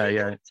 Yeah.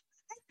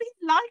 I've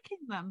been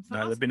liking them. So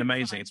no, they've been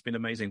amazing. It's been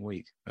an amazing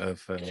week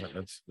of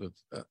an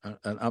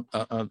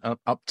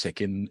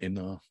uptick in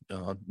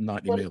our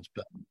nightly meals.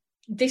 But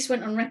this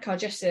went on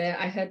record yesterday.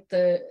 I heard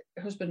the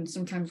husband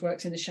sometimes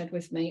works in the shed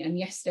with me, and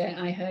yesterday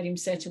I heard him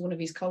say to one of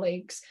his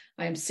colleagues,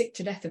 "I am sick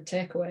to death of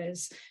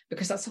takeaways,"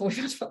 because that's all we've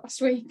had for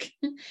last week.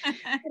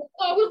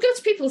 Oh, we'll go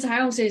to people's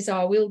houses,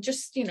 or we'll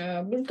just,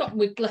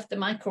 we've left the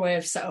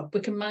microwave set up.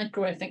 We can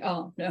microwave. Think,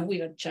 oh no, we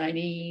got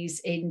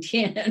Chinese,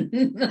 Indian,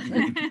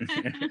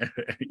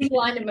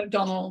 line at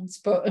McDonald's,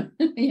 but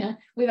yeah,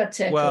 we've had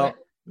takeaway. Well,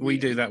 we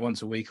do that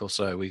once a week or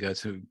so. We go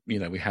to,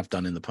 we have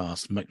done in the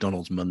past,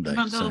 McDonald's Monday.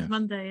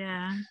 Monday,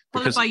 yeah.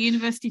 Followed by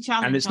University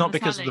Challenge. And it's not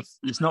because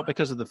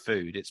of the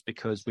food. It's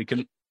because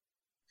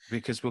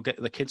we'll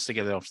get the kids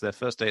together after their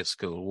first day at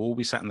school. We'll all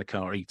be sat in the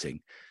car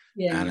eating.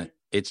 Yeah. And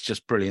it's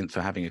just brilliant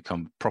for having a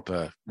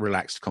proper,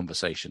 relaxed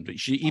conversation.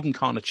 But you even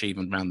can't achieve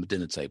them around the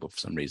dinner table for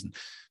some reason.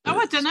 But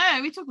I don't know.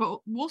 We talk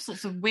about all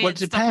sorts of weird stuff. Well, it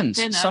depends.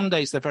 At dinner. Some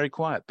days they're very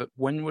quiet, but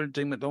when we're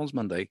doing McDonald's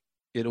Monday,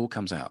 it all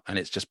comes out, and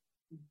it's just,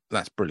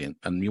 that's brilliant.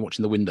 And you're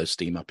watching the windows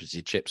steam up as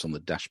your chips on the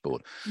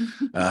dashboard.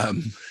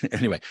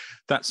 Anyway,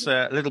 that's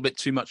a little bit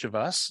too much of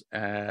us.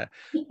 Cat,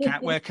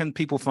 where can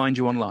people find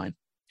you online?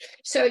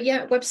 So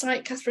yeah,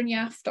 website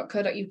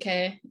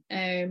catherineyaffe.co.uk.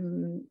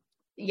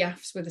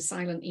 Yaffes with a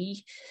silent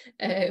E.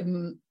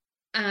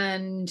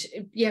 And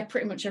yeah,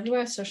 pretty much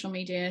everywhere. Social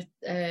media,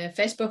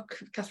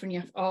 Facebook, Catherine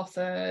Yaffe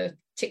author,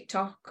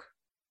 TikTok,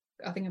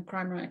 I think I'm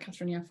crime writer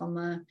Catherine Yaffe on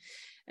there.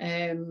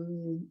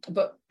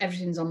 But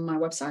everything's on my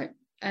website.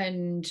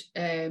 And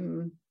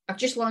I've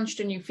just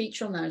launched a new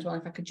feature on there as well,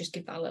 if I could just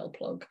give that a little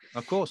plug.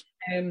 Of course.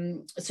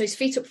 So it's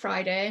Feet Up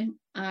Friday.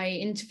 I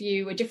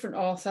interview a different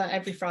author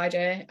every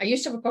Friday. I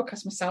used to have a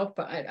podcast myself,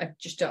 but I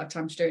just don't have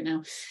time to do it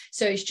now.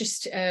 So it's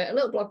just a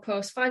little blog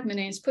post, 5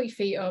 minutes, put your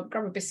feet up,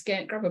 grab a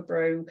biscuit, grab a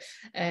brew.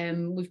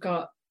 We've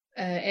got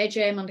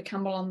AJ Amanda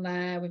Campbell on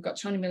there. We've got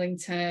Tony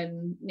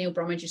Millington, Neil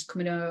Bromwich is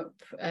coming up,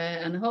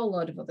 and a whole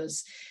load of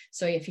others.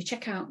 So yeah, if you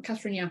check out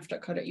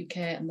catherineyaffe.co.uk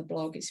and the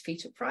blog, it's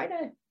Feet Up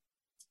Friday.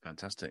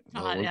 Fantastic.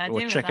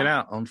 We'll check it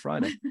out on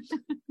Friday.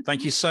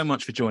 Thank you so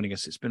much for joining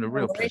us. It's been a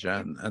real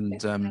pleasure.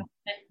 And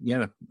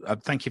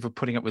thank you for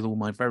putting up with all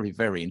my very,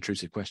 very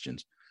intrusive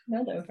questions.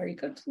 No, they were very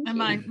good. And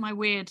my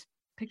weird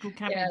pickled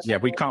cabbage. Yeah,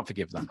 we can't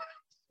forgive them.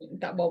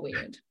 That was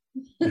weird.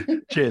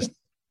 Cheers.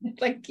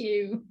 Thank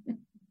you.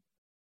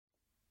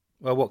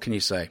 Well, what can you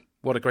say?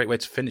 What a great way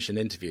to finish an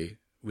interview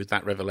with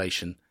that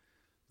revelation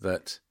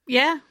that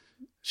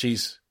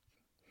she's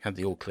had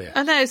the all clear.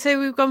 I know. So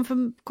we've gone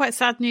from quite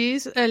sad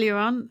news earlier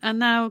on, and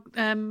now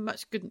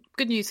much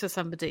good news for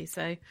somebody.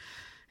 So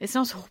it's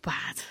not all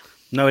bad.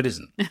 No, it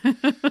isn't.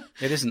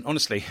 It isn't.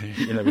 Honestly,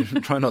 we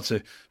try not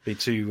to be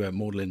too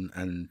maudlin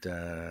and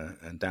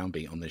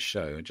downbeat on this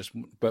show.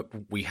 But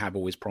we have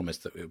always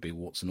promised that it would be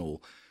warts and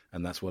all,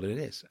 and that's what it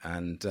is.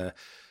 And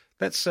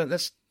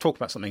let's talk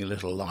about something a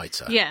little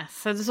lighter. Yeah.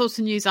 So the sorts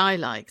of news I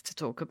like to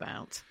talk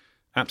about.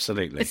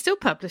 Absolutely. It's still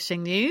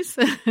publishing news.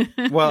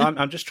 Well,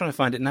 I'm just trying to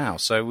find it now.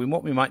 So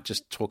what we might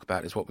just talk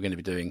about is what we're going to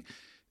be doing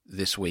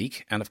this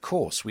week. And of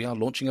course, we are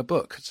launching a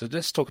book. So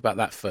let's talk about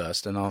that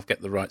first, and I'll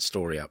get the right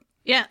story up.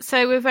 Yeah,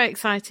 so we're very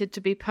excited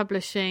to be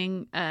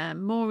publishing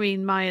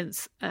Maureen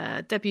Myant's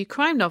debut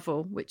crime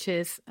novel, which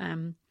is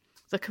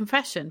The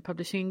Confession,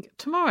 publishing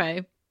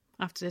tomorrow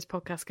after this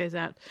podcast goes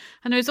out.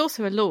 And there is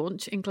also a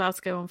launch in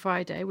Glasgow on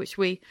Friday, which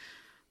we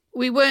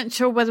we weren't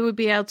sure whether we'd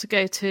be able to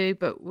go to,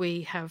 but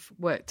we have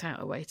worked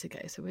out a way to go.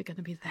 So we're going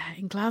to be there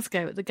in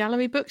Glasgow at the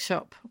Gallery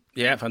Bookshop.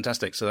 Yeah,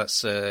 fantastic. So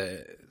that's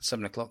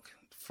 7:00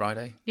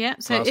 Friday. Yeah,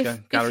 so Glasgow,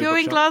 if Gallery you're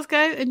in Bookshop.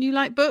 Glasgow and you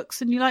like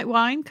books and you like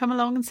wine, come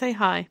along and say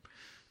hi.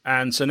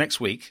 And so next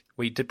week,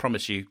 we did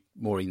promise you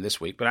Maureen this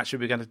week, but actually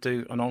we're going to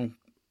do an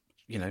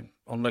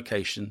on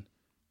location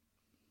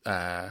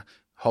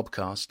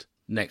Hobcast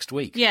next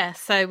week. Yeah,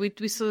 so we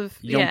sort of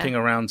Yomping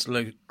around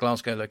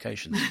Glasgow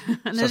locations.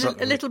 and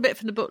a little bit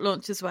from the book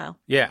launch as well.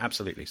 Yeah,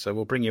 absolutely. So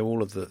we'll bring you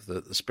all of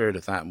the spirit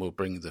of that, and we'll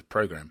bring the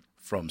programme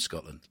from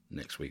Scotland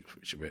next week,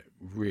 which we're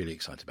really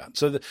excited about.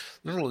 So the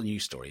little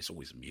news story is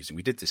always amusing.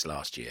 We did this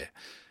last year,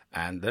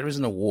 and there is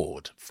an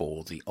award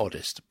for the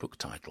oddest book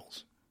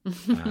titles.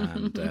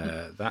 And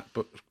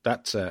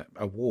that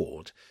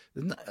award,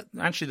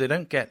 actually, they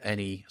don't get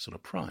any sort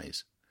of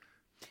prize.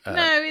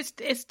 No,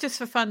 it's just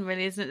for fun,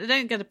 really, isn't it? They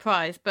don't get a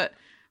prize, but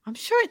I'm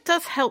sure it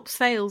does help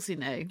sales, you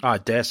know. I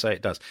dare say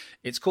it does.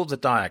 It's called the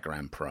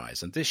Diagram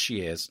Prize, and this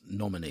year's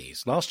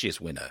nominees, last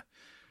year's winner,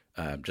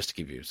 just to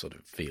give you a sort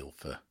of feel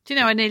for... Do you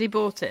know, I nearly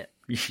bought it.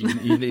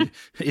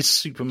 It's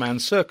Superman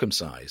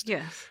Circumcised,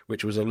 yes,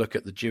 which was a look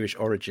at the Jewish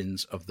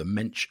origins of the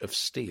Mensch of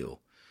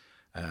Steel,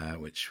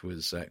 which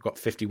was got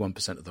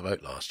 51% of the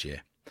vote last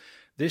year.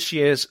 This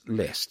year's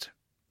list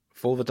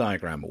for the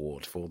Diagram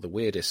Award for the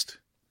weirdest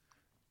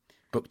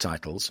book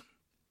titles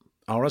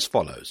are as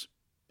follows.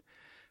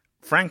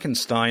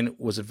 Frankenstein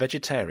Was a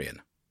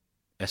Vegetarian.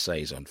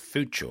 Essays on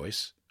Food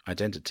Choice,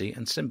 Identity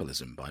and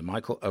Symbolism by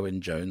Michael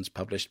Owen Jones,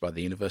 published by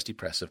the University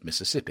Press of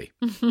Mississippi.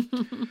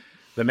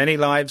 The Many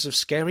Lives of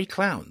Scary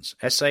Clowns.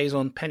 Essays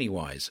on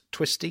Pennywise,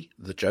 Twisty,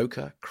 The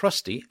Joker,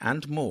 Krusty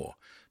and More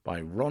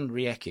by Ron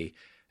Riecki,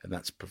 and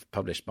that's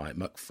published by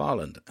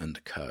McFarland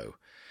and Co.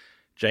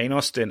 Jane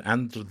Austen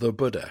and the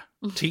Buddha.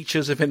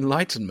 Teachers of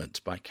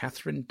Enlightenment by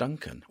Catherine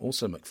Duncan,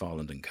 also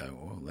McFarland and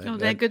Co.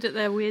 They're good at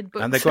their weird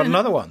books. And they've got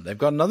another one. They've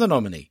got another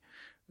nominee.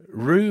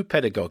 Rue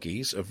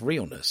Pedagogies of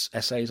Realness,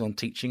 Essays on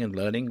Teaching and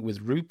Learning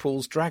with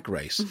RuPaul's Drag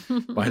Race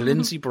by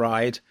Lindsay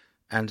Bride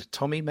and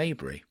Tommy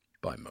Mabry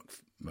by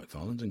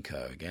McFarland and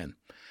Co. again.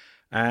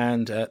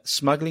 And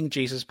Smuggling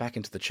Jesus Back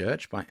into the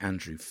Church by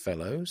Andrew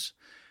Fellows.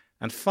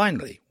 And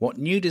finally, What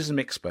Nudism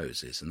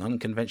Exposes, An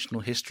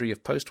Unconventional History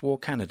of Post-War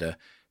Canada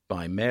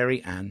by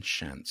Mary Ann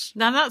Shantz.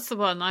 Now that's the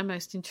one I'm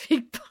most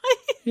intrigued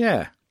by.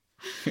 Yeah.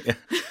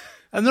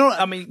 And they're all,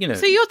 I mean, you know.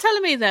 So you're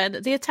telling me then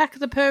that the Attack of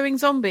the Purring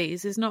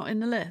Zombies is not in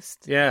the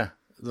list? Yeah,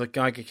 the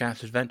Geiger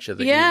Cat Adventure.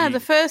 The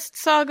first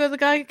saga of the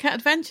Geiger Cat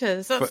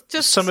Adventures. That's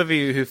just some of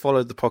you who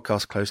followed the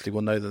podcast closely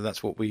will know that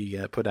that's what we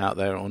put out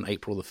there on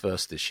April the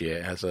 1st this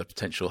year as a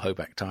potential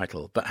Hoback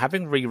title. But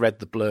having reread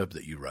the blurb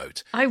that you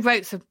wrote, I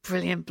wrote some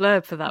brilliant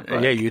blurb for that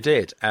book. Yeah, you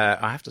did.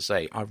 I have to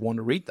say, I want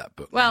to read that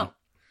book. Well,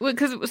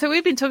 so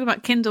we've been talking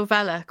about Kindle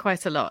Vella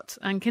quite a lot,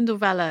 and Kindle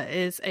Vella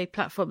is a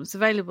platform that's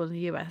available in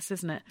the US,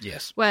 isn't it?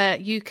 Yes. Where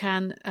you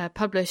can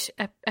publish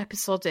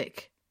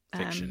episodic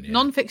fiction,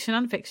 non-fiction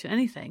and fiction,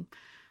 anything,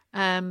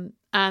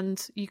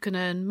 and you can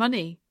earn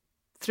money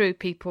through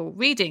people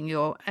reading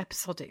your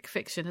episodic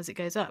fiction as it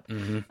goes up.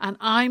 Mm-hmm. And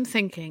I'm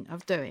thinking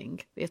of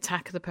doing the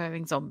Attack of the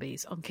Purring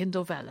Zombies on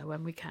Kindle Vella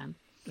when we can.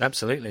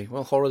 Absolutely.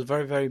 Well, horror is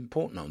very, very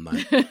important on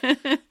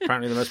that.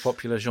 Apparently the most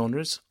popular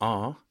genres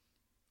are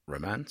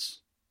romance,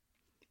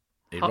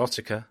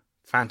 erotica,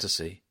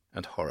 fantasy,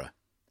 and horror.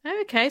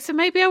 Okay, so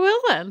maybe I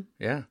will then.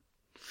 Yeah,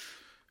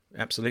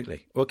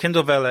 absolutely. Well,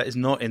 Kindle Vella is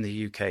not in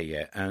the UK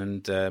yet,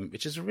 and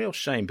which is a real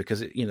shame because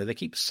they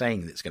keep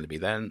saying that it's going to be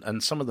there,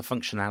 and some of the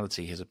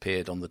functionality has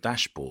appeared on the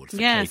dashboard for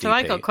KDP. So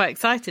I got quite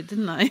excited,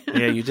 didn't I?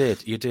 Yeah, you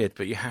did,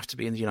 but you have to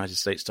be in the United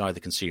States to either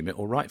consume it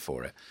or write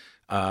for it.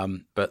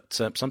 But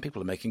some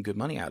people are making good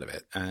money out of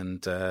it,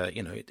 and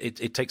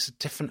it takes a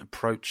different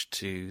approach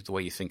to the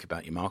way you think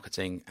about your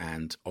marketing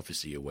and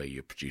obviously your way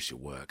you produce your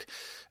work,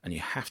 and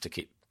you have to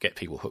get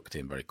people hooked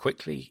in very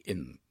quickly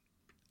in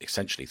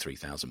essentially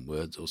 3,000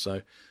 words or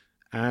so,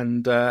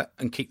 and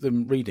keep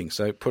them reading.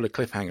 So put a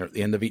cliffhanger at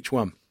the end of each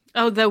one.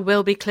 Oh, there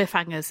will be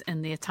cliffhangers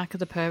in the Attack of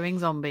the Purring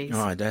Zombies.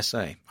 Oh, I dare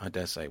say.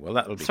 Well,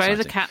 that'll be Throw exciting.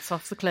 the cats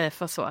off the cliff,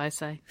 that's what I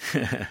say.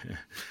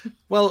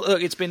 Well,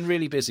 look, it's been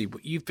really busy.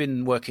 You've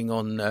been working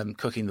on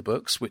Cooking the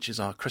Books, which is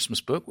our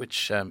Christmas book,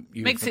 which...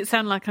 Makes it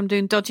sound like I'm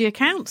doing dodgy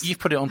accounts. You've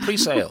put it on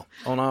pre-sale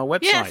on our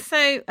website. Yeah,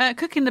 so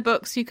Cooking the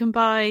Books, you can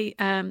buy,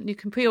 you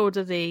can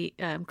pre-order the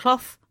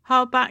cloth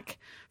hardback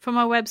from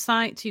our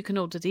website. You can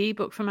order the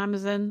ebook from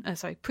Amazon.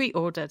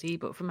 Pre-order the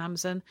ebook from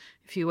Amazon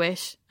if you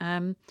wish.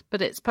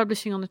 But it's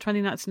publishing on the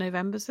 29th of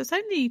November, so it's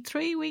only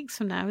 3 weeks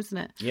from now, isn't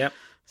it? Yep.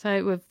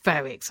 So we're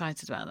very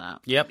excited about that.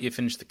 Yep, you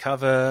finished the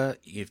cover,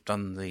 you've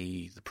done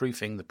the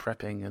proofing, the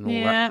prepping and all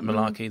that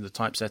malarkey, the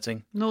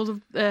typesetting. And all the,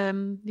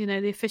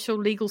 the official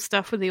legal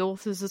stuff with the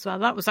authors as well.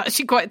 That was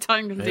actually quite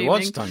time-consuming. It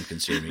was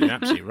time-consuming, you're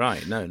absolutely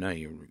right. No,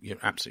 you're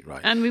absolutely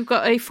right. And we've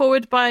got a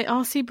foreword by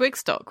R.C.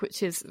 Brigstock,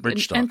 which is...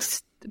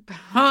 Bridgestock.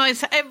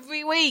 It's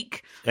every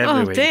week.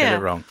 Every week, dear. you get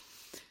it wrong.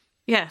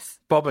 Yes.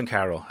 Bob and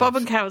Carol. Bob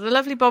and Carol, the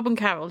lovely Bob and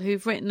Carol,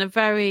 who've written a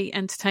very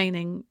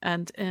entertaining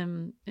and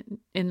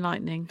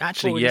enlightening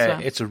Actually, forward as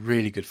well. it's a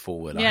really good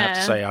forward. I Yeah. have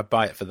to say, I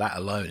buy it for that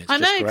alone. It's I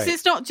know, just because great.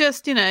 it's not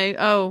just,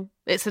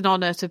 it's an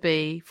honour to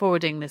be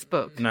forwarding this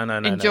book. No.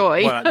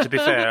 Enjoy. Well, to be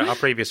fair, our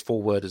previous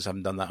forwarders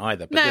haven't done that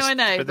either. But No, this, I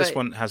know, But this but-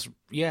 one has,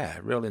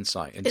 real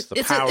insight into the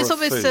It's power of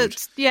almost food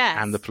yes.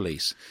 and the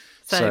police.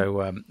 So-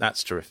 So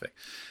that's terrific.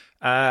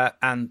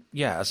 And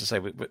as I say,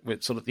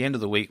 we're sort of at the end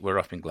of the week, we're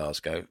up in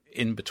Glasgow.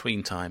 In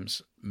between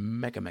times,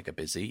 mega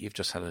busy. You've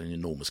just had an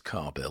enormous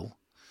car bill.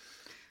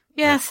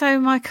 Yeah, so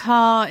my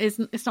car it's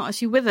not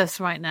actually with us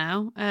right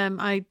now.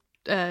 I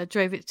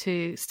drove it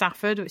to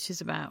Stafford, which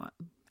is about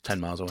 10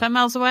 miles away. 10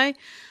 miles away.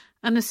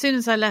 And as soon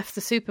as I left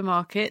the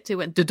supermarket, it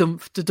went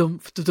da-dump,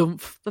 da-dump,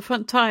 da-dump. The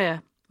front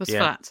tyre was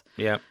flat.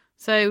 Yeah.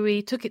 So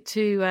we took it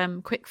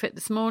to Quick Fit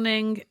this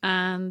morning,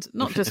 and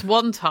not just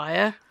one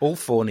tyre. All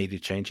 4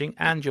 needed changing,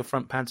 and your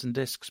front pads and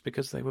discs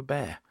because they were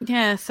bare.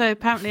 Yeah, so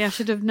apparently I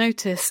should have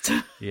noticed.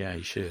 Yeah,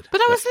 you should.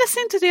 But I was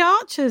listening to the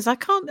Archers.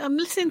 I'm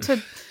listening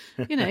to,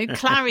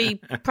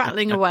 Clary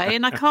prattling away,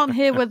 and I can't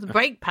hear what the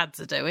brake pads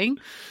are doing.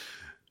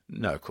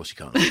 No, of course you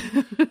can't.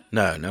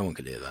 No one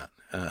could hear that.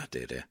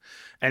 Dear.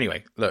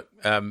 Anyway, look,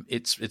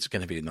 it's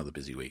going to be another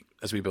busy week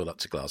as we build up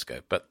to Glasgow.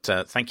 But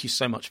thank you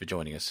so much for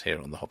joining us here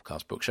on the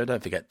Hobcast Book Show.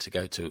 Don't forget to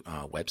go to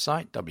our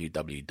website,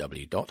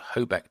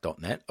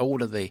 www.hobeck.net.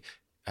 All of the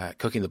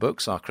Cooking the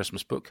Books, our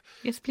Christmas book.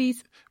 Yes,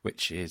 please.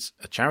 Which is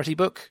a charity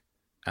book,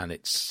 and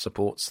it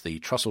supports the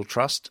Trussell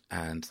Trust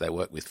and their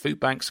work with food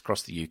banks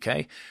across the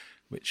UK,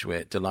 which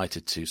we're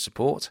delighted to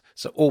support.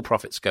 So all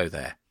profits go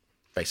there,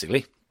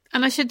 basically.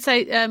 And I should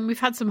say,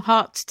 we've had some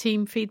Heart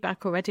team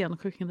feedback already on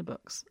Cooking the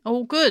Books.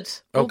 All good.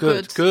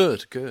 Good.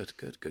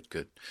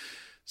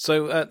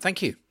 So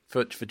thank you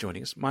for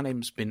joining us. My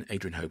name's been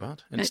Adrian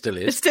Hobart, and it still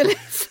is. It still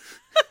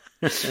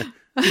is.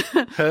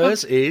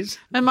 Hers is.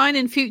 And mine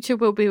in future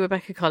will be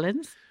Rebecca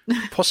Collins.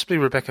 Possibly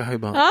Rebecca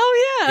Hobart.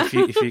 Oh, yeah. if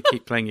you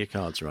keep playing your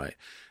cards right.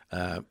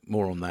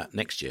 More on that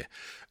next year.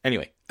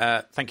 Anyway,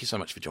 thank you so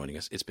much for joining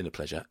us. It's been a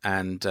pleasure.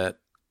 And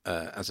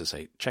as I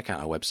say, check out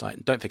our website.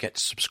 And don't forget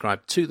to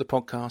subscribe to the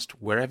podcast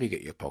wherever you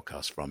get your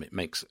podcast from. It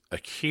makes a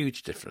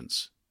huge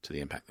difference to the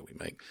impact that we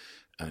make.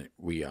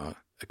 We are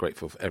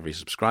grateful for every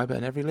subscriber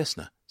and every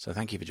listener. So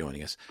thank you for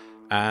joining us.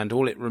 And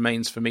all it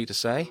remains for me to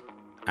say,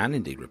 and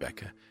indeed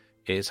Rebecca,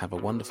 is have a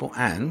wonderful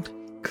and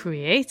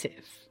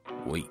creative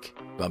week.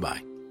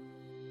 Bye-bye.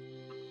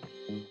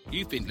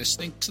 You've been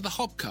listening to the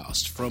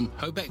Hobcast from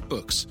Hobeck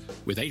Books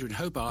with Adrian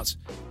Hobart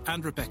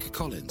and Rebecca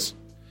Collins.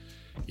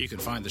 You can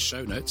find the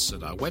show notes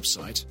at our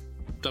website,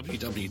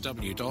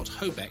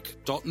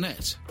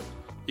 www.hobeck.net.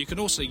 You can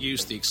also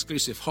use the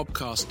exclusive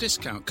Hobcast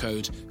discount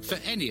code for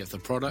any of the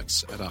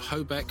products at our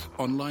Hobeck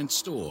online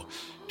store.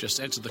 Just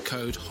enter the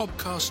code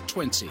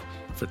HOBCAST20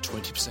 for a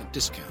 20%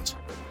 discount.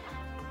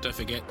 Don't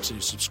forget to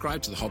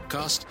subscribe to the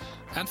Hobcast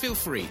and feel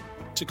free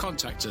to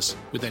contact us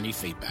with any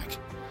feedback.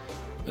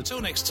 Until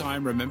next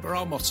time, remember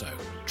our motto,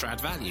 Trad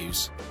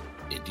Values,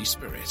 Indie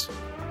Spirit.